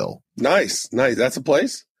Pantsville. Nice. That's a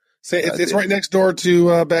place. It's right next door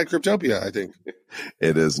to Bad Cryptopia, I think.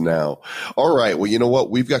 It is now. All right. Well, you know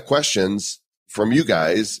what? We've got questions from you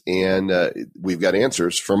guys, and we've got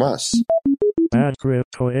answers from us. Bad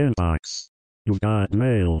Crypto Inbox. You got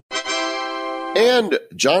mail. And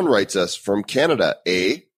John writes us from Canada,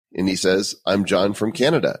 and he says, I'm John from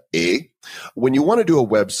Canada, When you want to do a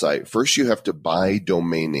website, first you have to buy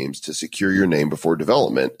domain names to secure your name before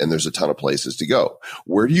development, and there's a ton of places to go.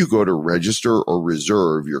 Where do you go to register or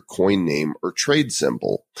reserve your coin name or trade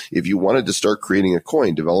symbol? If you wanted to start creating a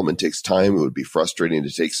coin, development takes time. It would be frustrating to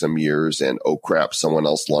take some years, and oh crap, someone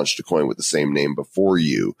else launched a coin with the same name before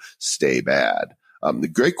you. Stay bad. The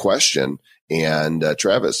great question. And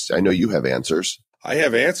Travis, I know you have answers. I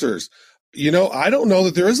have answers. I don't know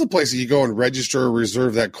that there is a place that you go and register or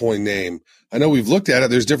reserve that coin name. I know we've looked at it.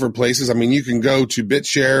 There's different places. I mean, you can go to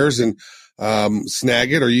BitShares and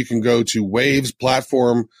snag it, or you can go to Wave's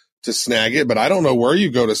platform to snag it, but I don't know where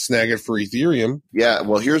you go to snag it for Ethereum. Yeah,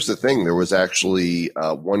 well, here's the thing. There was actually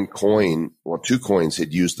two coins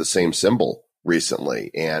had used the same symbol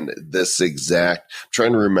recently. And I'm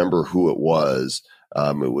trying to remember who it was.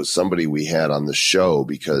 It was somebody we had on the show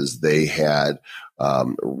because they had I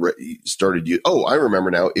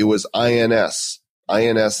remember now. It was INS.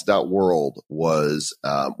 INS.world was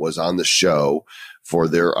on the show for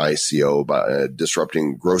their ICO by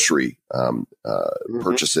disrupting grocery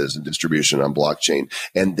purchases and distribution on blockchain.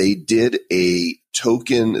 And they did a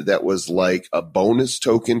token that was like a bonus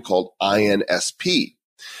token called INSP.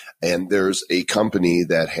 And there's a company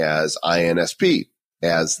that has INSP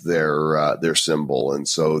as their symbol. And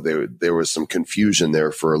so there was some confusion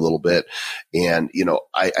there for a little bit. And,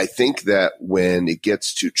 I think that when it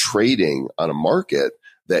gets to trading on a market,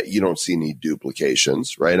 that you don't see any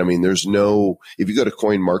duplications, right? I mean, if you go to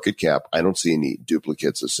Coin Market Cap, I don't see any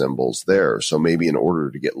duplicates of symbols there. So maybe in order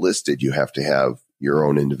to get listed, you have to have your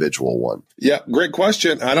own individual one. Yeah, great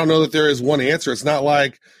question. I don't know that there is one answer. It's not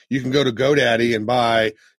like you can go to GoDaddy and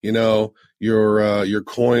buy, your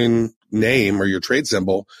coin name or your trade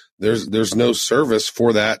symbol. There's no service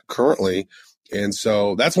for that currently. And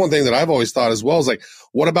so that's one thing that I've always thought as well is like,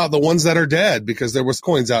 what about the ones that are dead? Because there was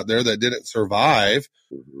coins out there that didn't survive.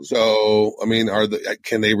 Mm-hmm. So, I mean,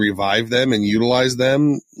 can they revive them and utilize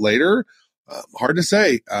them later? Hard to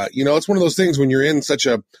say. It's one of those things when you're in such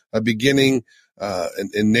a beginning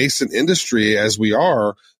and nascent industry as we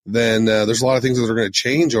are, then there's a lot of things that are going to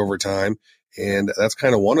change over time. And that's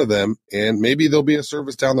kind of one of them. And maybe there'll be a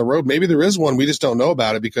service down the road. Maybe there is one. We just don't know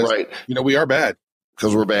about it because, we are bad.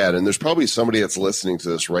 Because we're bad. And there's probably somebody that's listening to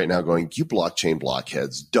this right now going, you blockchain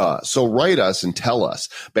blockheads, duh. So write us and tell us,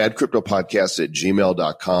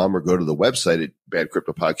 badcryptopodcast@gmail.com, or go to the website at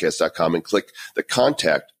badcryptopodcast.com and click the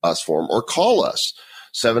contact us form, or call us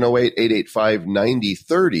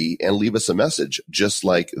 708-885-9030 and leave us a message just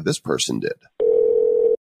like this person did.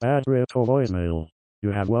 Bad Crypto voicemail.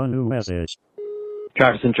 You have one new message.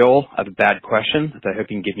 Travis and Joel, I have a bad question that I hope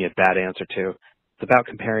you can give me a bad answer to. It's about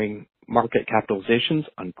comparing market capitalizations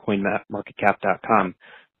on coinmarketcap.com.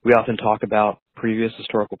 We often talk about previous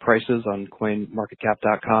historical prices on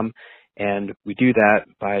coinmarketcap.com, and we do that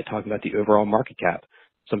by talking about the overall market cap.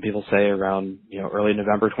 Some people say around, early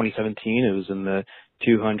November 2017, it was in the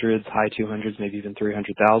 200s, high 200s, maybe even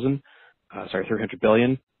 300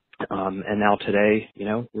 billion. And now today,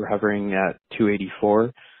 we're hovering at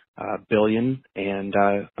 284 billion. And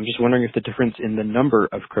I'm just wondering if the difference in the number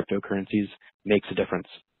of cryptocurrencies makes a difference.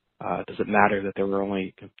 Does it matter that there were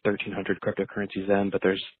only 1,300 cryptocurrencies then, but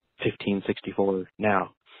there's 1,564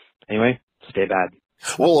 now? Anyway, stay bad.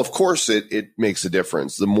 Well, of course, it makes a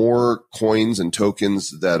difference. The more coins and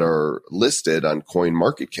tokens that are listed on Coin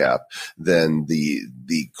Market Cap, then the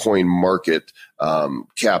coin market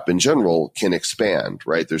cap in general can expand,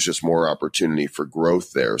 right? There's just more opportunity for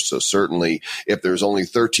growth there. So certainly, if there's only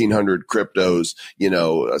 1,300 cryptos,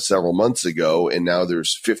 several months ago, and now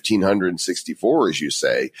there's 1,564, as you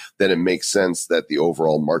say, then it makes sense that the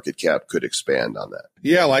overall market cap could expand on that.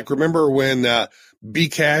 Yeah, like remember when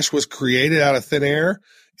Bcash was created out of thin air,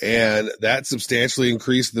 and that substantially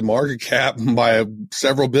increased the market cap by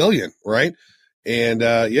several billion, right? And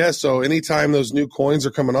so anytime those new coins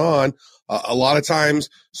are coming on, a lot of times,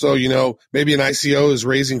 so maybe an ICO is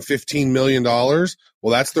raising $15 million.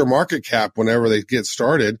 Well, that's their market cap whenever they get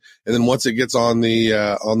started, and then once it gets on the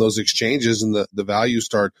on those exchanges and the values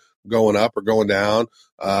start going up or going down,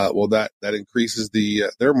 that increases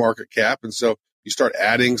their market cap, and so you start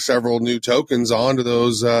adding several new tokens onto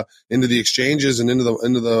those into the exchanges and into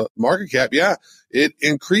the market cap. Yeah, it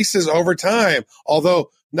increases over time, although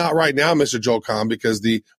not right now, Mr. Joel Comm, because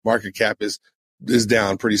the market cap is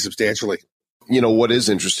down pretty substantially. What is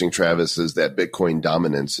interesting, Travis, is that Bitcoin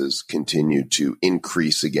dominance has continued to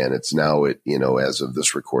increase again. It's now at, as of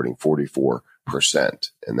this recording, 44%.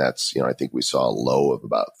 And that's, I think we saw a low of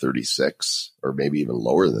about 36 or maybe even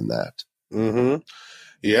lower than that. Mm-hmm.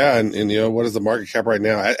 Yeah. And what is the market cap right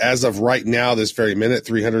now? As of right now, this very minute,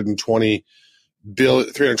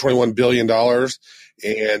 $321 billion.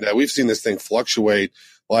 And we've seen this thing fluctuate.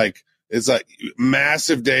 Like, it's like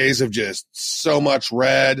massive days of just so much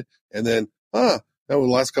red. And then, over the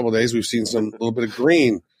last couple of days, we've seen a little bit of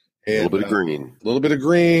green. And, a little bit of green. A little bit of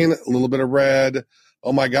green, a little bit of red.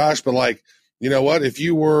 Oh my gosh. But like, you know what? If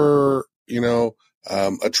you were, a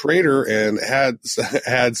trader and had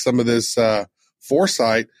some of this,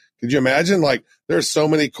 foresight, could you imagine? Like, there's so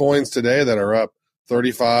many coins today that are up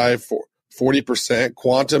 35, 40%.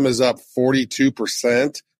 Quantum is up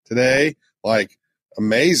 42% today. Like,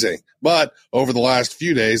 amazing. But over the last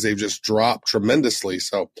few days, they've just dropped tremendously.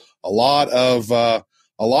 So a lot of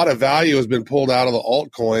value has been pulled out of the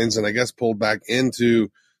altcoins, and I guess pulled back into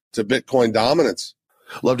Bitcoin dominance.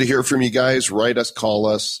 Love to hear from you guys. Write us, call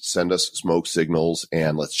us, send us smoke signals,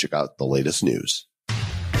 and let's check out the latest news.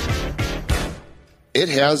 It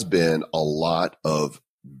has been a lot of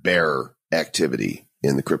bear activity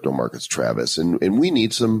in the crypto markets, Travis, and we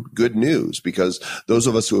need some good news, because those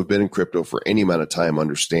of us who have been in crypto for any amount of time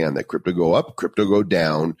understand that crypto go up, crypto go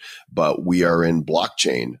down, but we are in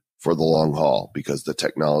blockchain for the long haul because the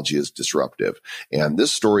technology is disruptive. And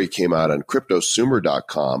this story came out on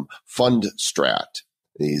cryptosumer.com. Fundstrat,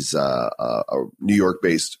 he's a New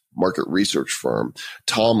York-based market research firm.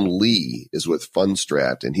 Tom Lee is with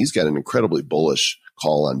Fundstrat, and he's got an incredibly bullish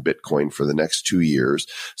call on Bitcoin for the next 2 years,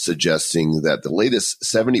 suggesting that the latest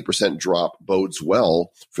 70% drop bodes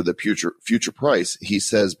well for the future price. He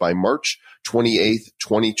says by March 28th,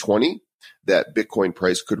 2020, that Bitcoin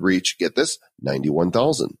price could reach, get this,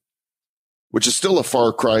 91,000, which is still a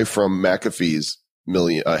far cry from McAfee's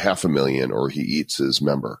 $500,000, or he eats his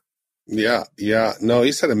member. Yeah. No,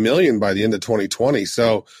 he said 1 million by the end of 2020.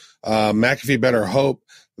 So McAfee better hope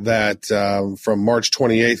that from March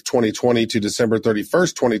 28th, 2020 to December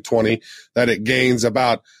 31st, 2020, that it gains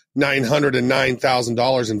about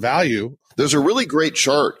 $909,000 in value. There's a really great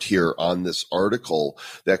chart here on this article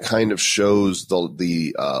that kind of shows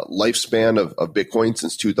the lifespan of Bitcoin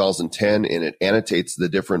since 2010, and it annotates the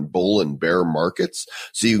different bull and bear markets.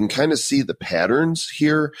 So you can kind of see the patterns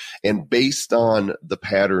here, and based on the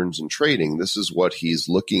patterns in trading, this is what he's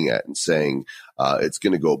looking at and saying it's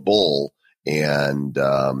going to go bull, and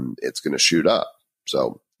it's going to shoot up.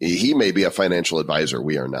 So he may be a financial advisor.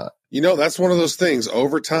 We are not. That's one of those things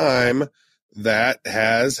over time that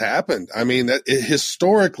has happened. I mean,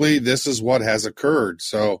 historically, this is what has occurred.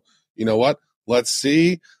 So, you know what? Let's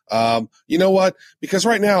see. You know what? Because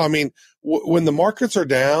right now, I mean, when the markets are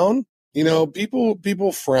down,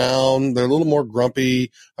 people frown. They're a little more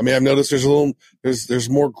grumpy. I mean, I've noticed there's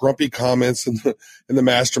more grumpy comments in the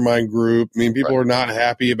mastermind group. I mean, people are not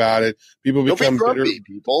happy about it. People become bitter.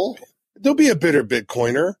 People. There'll be a bitter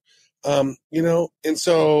Bitcoiner. And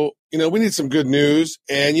so, we need some good news.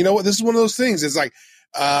 And you know what? This is one of those things. It's like,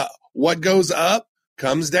 what goes up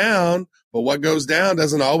comes down, but what goes down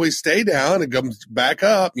doesn't always stay down. It comes back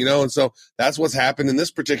up, and so that's what's happened in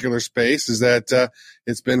this particular space, is that,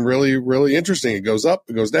 it's been really, really interesting. It goes up,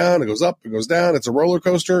 it goes down, it goes up, it goes down. It's a roller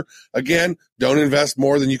coaster. Again, don't invest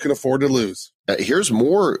more than you can afford to lose. Here's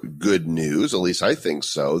more good news, at least I think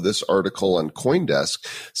so. This article on CoinDesk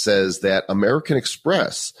says that American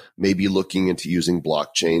Express may be looking into using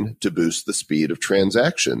blockchain to boost the speed of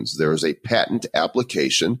transactions. There is a patent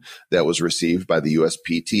application that was received by the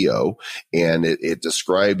USPTO, and it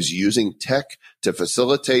describes using tech to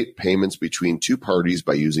facilitate payments between two parties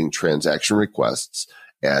by using transaction requests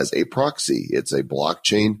as a proxy. It's a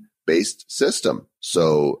blockchain-based system.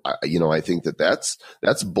 So, I think that's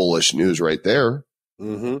bullish news right there.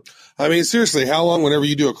 Mm-hmm. I mean, seriously, how long, whenever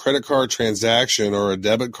you do a credit card transaction or a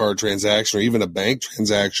debit card transaction or even a bank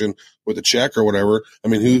transaction with a check or whatever, I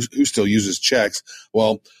mean, who still uses checks?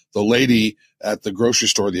 Well, the lady at the grocery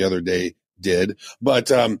store the other day did,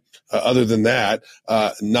 but other than that,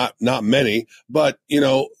 not many. But,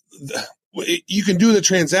 you can do the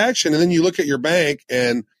transaction and then you look at your bank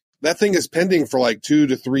and that thing is pending for like 2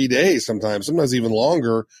 to 3 days sometimes even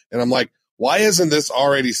longer. And I'm like, why isn't this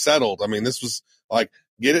already settled? I mean, this was like,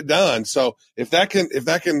 get it done. So if that can,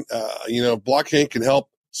 blockchain can help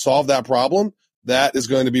solve that problem, that is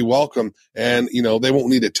going to be welcome. And, they won't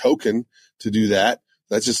need a token to do that.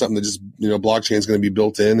 That's just something that just, blockchain is going to be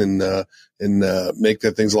built in and make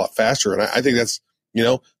that things a lot faster. And I think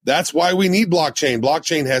that's why we need blockchain.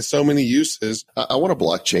 Blockchain has so many uses. I want to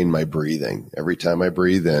blockchain my breathing. Every time I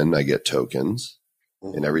breathe in, I get tokens.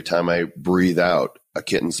 Mm-hmm. And every time I breathe out, a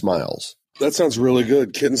kitten smiles. That sounds really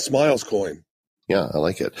good. Kitten smiles coin. Yeah, I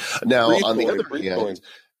like it. Now, breathe on the coin, other hand,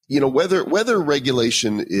 whether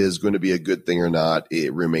regulation is going to be a good thing or not,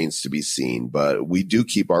 it remains to be seen. But we do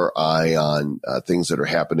keep our eye on things that are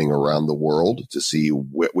happening around the world to see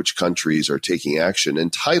which countries are taking action.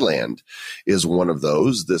 And Thailand is one of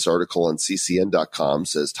those. This article on ccn.com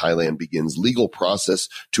says Thailand begins legal process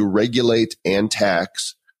to regulate and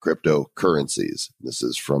tax cryptocurrencies. This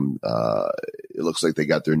is from, it looks like they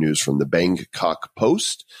got their news from the Bangkok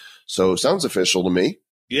Post. So sounds official to me.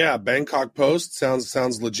 Yeah, Bangkok Post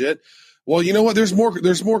sounds legit. Well, you know what? There's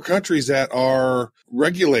more countries that are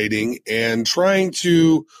regulating and trying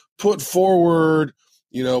to put forward,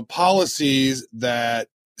 policies that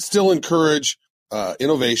still encourage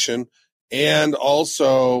innovation and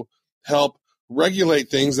also help regulate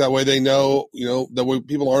things. That way they know, that way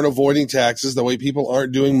people aren't avoiding taxes, that way people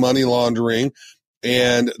aren't doing money laundering,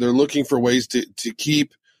 and they're looking for ways to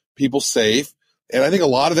keep people safe. And I think a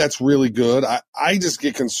lot of that's really good. I just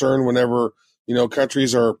get concerned whenever,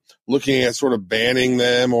 countries are looking at sort of banning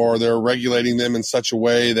them or they're regulating them in such a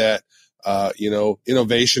way that,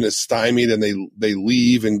 innovation is stymied and they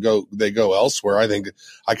leave and they go elsewhere.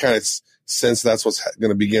 I kind of sense that's what's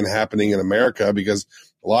going to begin happening in America, because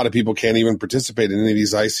a lot of people can't even participate in any of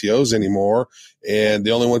these ICOs anymore. And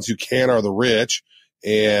the only ones who can are the rich.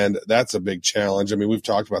 And that's a big challenge. I mean, we've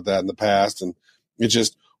talked about that in the past, and it's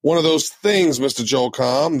just one of those things, Mr. Joel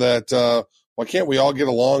Comm, that, why can't we all get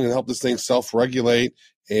along and help this thing self-regulate?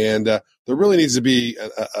 And, there really needs to be,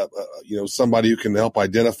 somebody who can help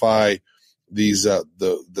identify these,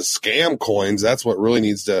 the scam coins. That's what really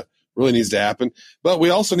needs to happen. But we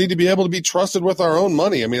also need to be able to be trusted with our own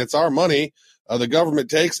money. I mean, it's our money. The government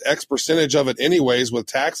takes X percentage of it anyways with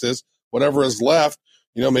taxes, whatever is left.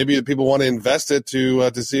 Maybe the people want to invest it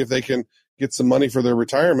to see if they can get some money for their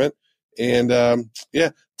retirement. And,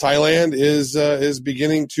 Thailand is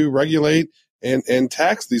beginning to regulate and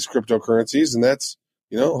tax these cryptocurrencies. And that's,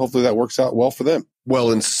 hopefully that works out well for them.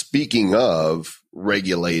 Well, and speaking of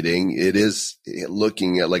regulating, it is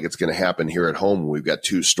looking at like it's going to happen here at home. We've got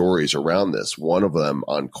two stories around this. One of them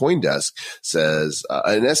on CoinDesk says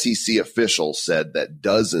an SEC official said that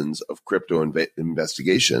dozens of crypto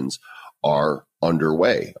investigations are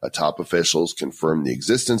underway. Top officials confirmed the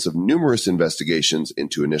existence of numerous investigations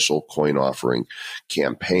into initial coin offering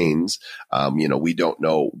campaigns. We don't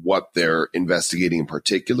know what they're investigating in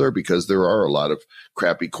particular, because there are a lot of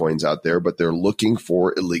crappy coins out there, but they're looking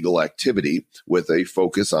for illegal activity with a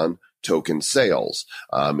focus on token sales.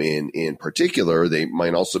 In particular, they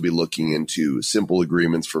might also be looking into simple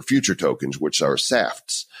agreements for future tokens, which are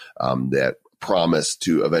SAFTs, that promise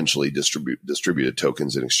to eventually distributed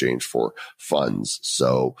tokens in exchange for funds.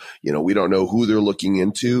 So, we don't know who they're looking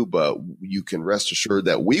into, but you can rest assured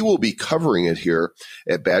that we will be covering it here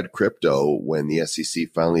at Bad Crypto when the SEC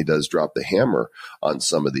finally does drop the hammer on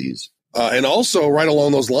some of these. And also right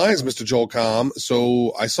along those lines, Mr. Joel Comm.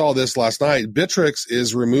 So I saw this last night. Bittrex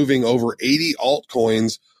is removing over 80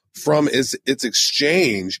 altcoins from its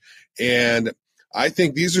exchange. And I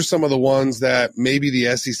think these are some of the ones that maybe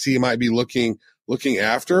the SEC might be looking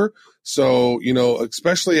after. So,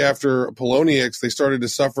 especially after Poloniex, they started to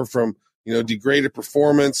suffer from, degraded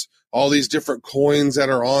performance, all these different coins that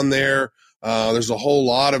are on there. There's a whole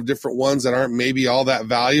lot of different ones that aren't maybe all that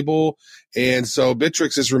valuable. And so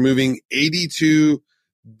Bittrex is removing 82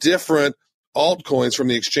 different altcoins from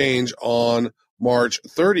the exchange on March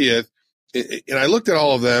 30th. And I looked at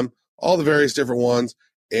all of them, all the various different ones.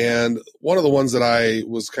 And one of the ones that I thought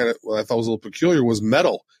was a little peculiar was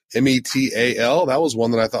Metal, METAL. That was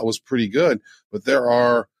one that I thought was pretty good, but there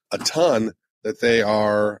are a ton that they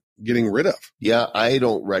are getting rid of. Yeah, I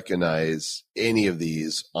don't recognize any of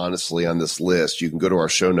these, honestly, on this list. You can go to our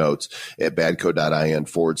show notes at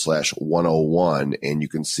badco.in/101, and you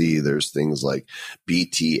can see there's things like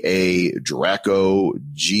BTA, Draco,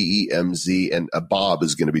 GEMZ, and Bob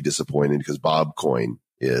is going to be disappointed because Bob coin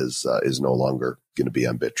is no longer going to be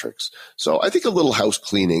on Bittrex. So I think a little house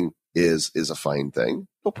cleaning is a fine thing.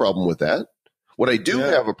 No problem with that. What I do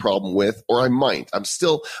have a problem with, or I'm on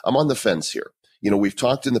the fence here. We've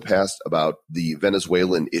talked in the past about the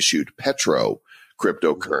Venezuelan issued Petro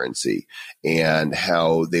cryptocurrency and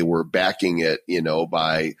how they were backing it,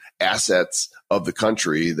 by assets of the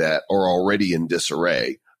country that are already in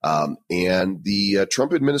disarray. And the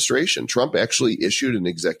Trump administration, Trump actually issued an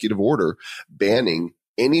executive order banning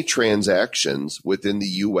any transactions within the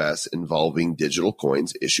U.S. involving digital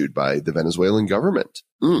coins issued by the Venezuelan government.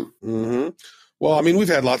 Mm-hmm. Well, I mean, we've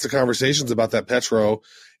had lots of conversations about that Petro,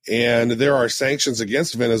 and there are sanctions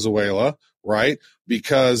against Venezuela, right?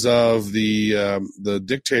 Because of the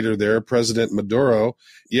dictator there, President Maduro.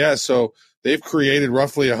 Yeah, so they've created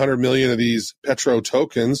roughly 100 million of these Petro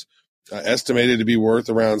tokens, estimated to be worth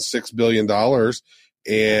around $6 billion.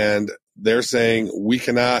 And they're saying we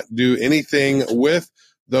cannot do anything with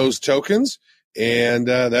those tokens. And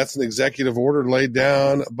that's an executive order laid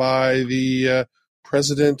down by the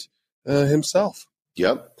president himself.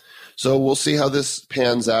 Yep. So we'll see how this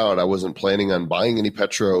pans out. I wasn't planning on buying any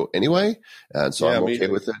Petro anyway, and so I'm okay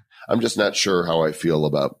with it. I'm just not sure how I feel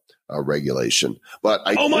about regulation. But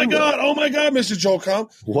oh my God, Mr. Joel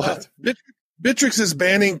Comm. What? Bittrex is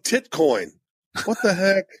banning Titcoin. What the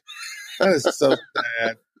heck? That is so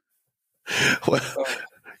sad. Well,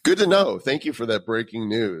 Good to know. Thank you for that breaking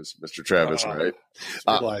news, Mr. Travis, right?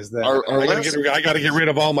 Realize that. Our I got to get rid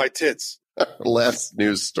of all my tits. last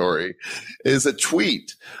news story is a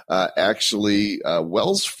tweet.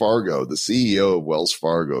 Wells Fargo, the CEO of Wells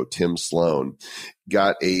Fargo, Tim Sloan,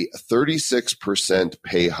 got a 36%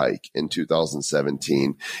 pay hike in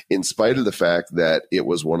 2017, in spite of the fact that it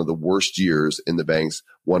was one of the worst years in the bank's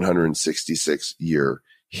 166-year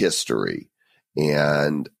history.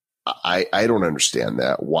 And I don't understand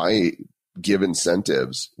that. Why give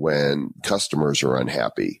incentives when customers are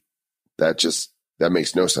unhappy? That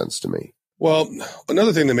makes no sense to me. Well,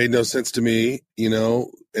 another thing that made no sense to me,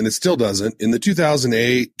 and it still doesn't, in the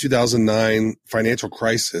 2008, 2009 financial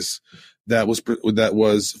crisis that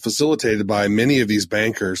was facilitated by many of these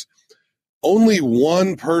bankers, only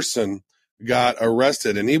one person got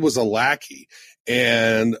arrested, and he was a lackey.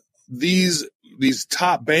 And these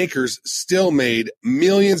top bankers still made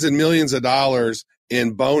millions and millions of dollars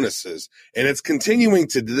in bonuses. And it's continuing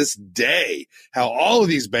to this day how all of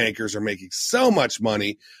these bankers are making so much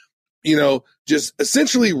money, just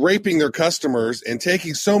essentially raping their customers and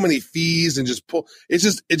taking so many fees and it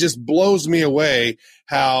just blows me away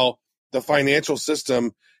how the financial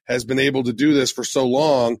system has been able to do this for so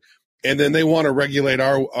long. And then they want to regulate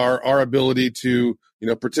our ability to,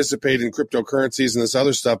 participate in cryptocurrencies and this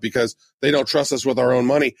other stuff because they don't trust us with our own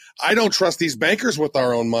money. I don't trust these bankers with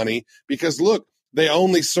our own money because look, they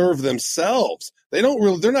only serve themselves. They're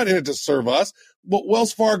not in it to serve us. But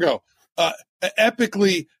Wells Fargo,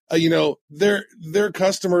 epically, their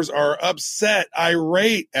customers are upset,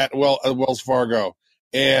 irate at Wells Fargo.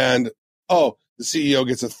 And, the CEO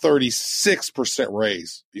gets a 36%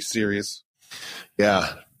 raise. Are you serious?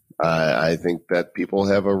 Yeah. I think that people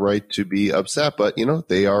have a right to be upset, but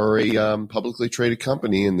they are a publicly traded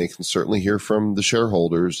company, and they can certainly hear from the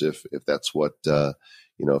shareholders if that's what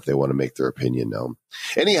if they want to make their opinion known.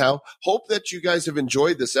 Anyhow, hope that you guys have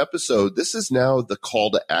enjoyed this episode. This is now the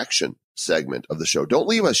call to action segment of the show. Don't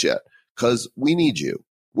leave us yet, because we need you.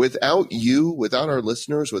 Without you, without our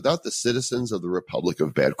listeners, without the citizens of the Republic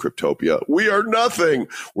of Bad Cryptopia, we are nothing.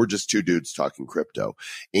 We're just two dudes talking crypto.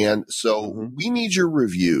 And so we need your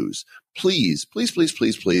reviews. Please, please, please,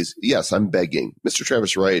 please, please. Yes, I'm begging. Mr.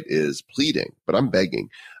 Travis Wright is pleading, but I'm begging.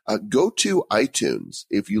 Go to iTunes.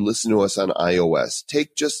 If you listen to us on iOS,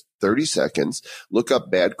 take just 30 seconds, look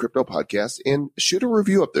up Bad Crypto Podcast and shoot a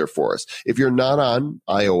review up there for us. If you're not on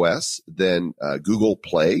iOS, then Google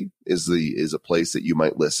Play is a place that you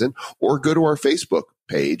might listen, or go to our Facebook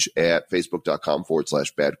page at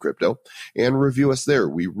facebook.com/bad crypto and review us there.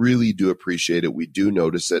 We really do appreciate it. We do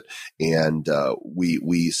notice it. And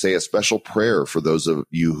we say a special prayer for those of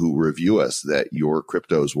you who review us that your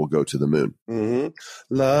cryptos will go to the moon. Mm-hmm.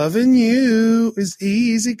 Loving you is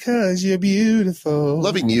easy because you're beautiful.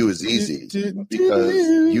 Loving you is easy because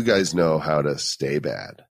you guys know how to stay bad.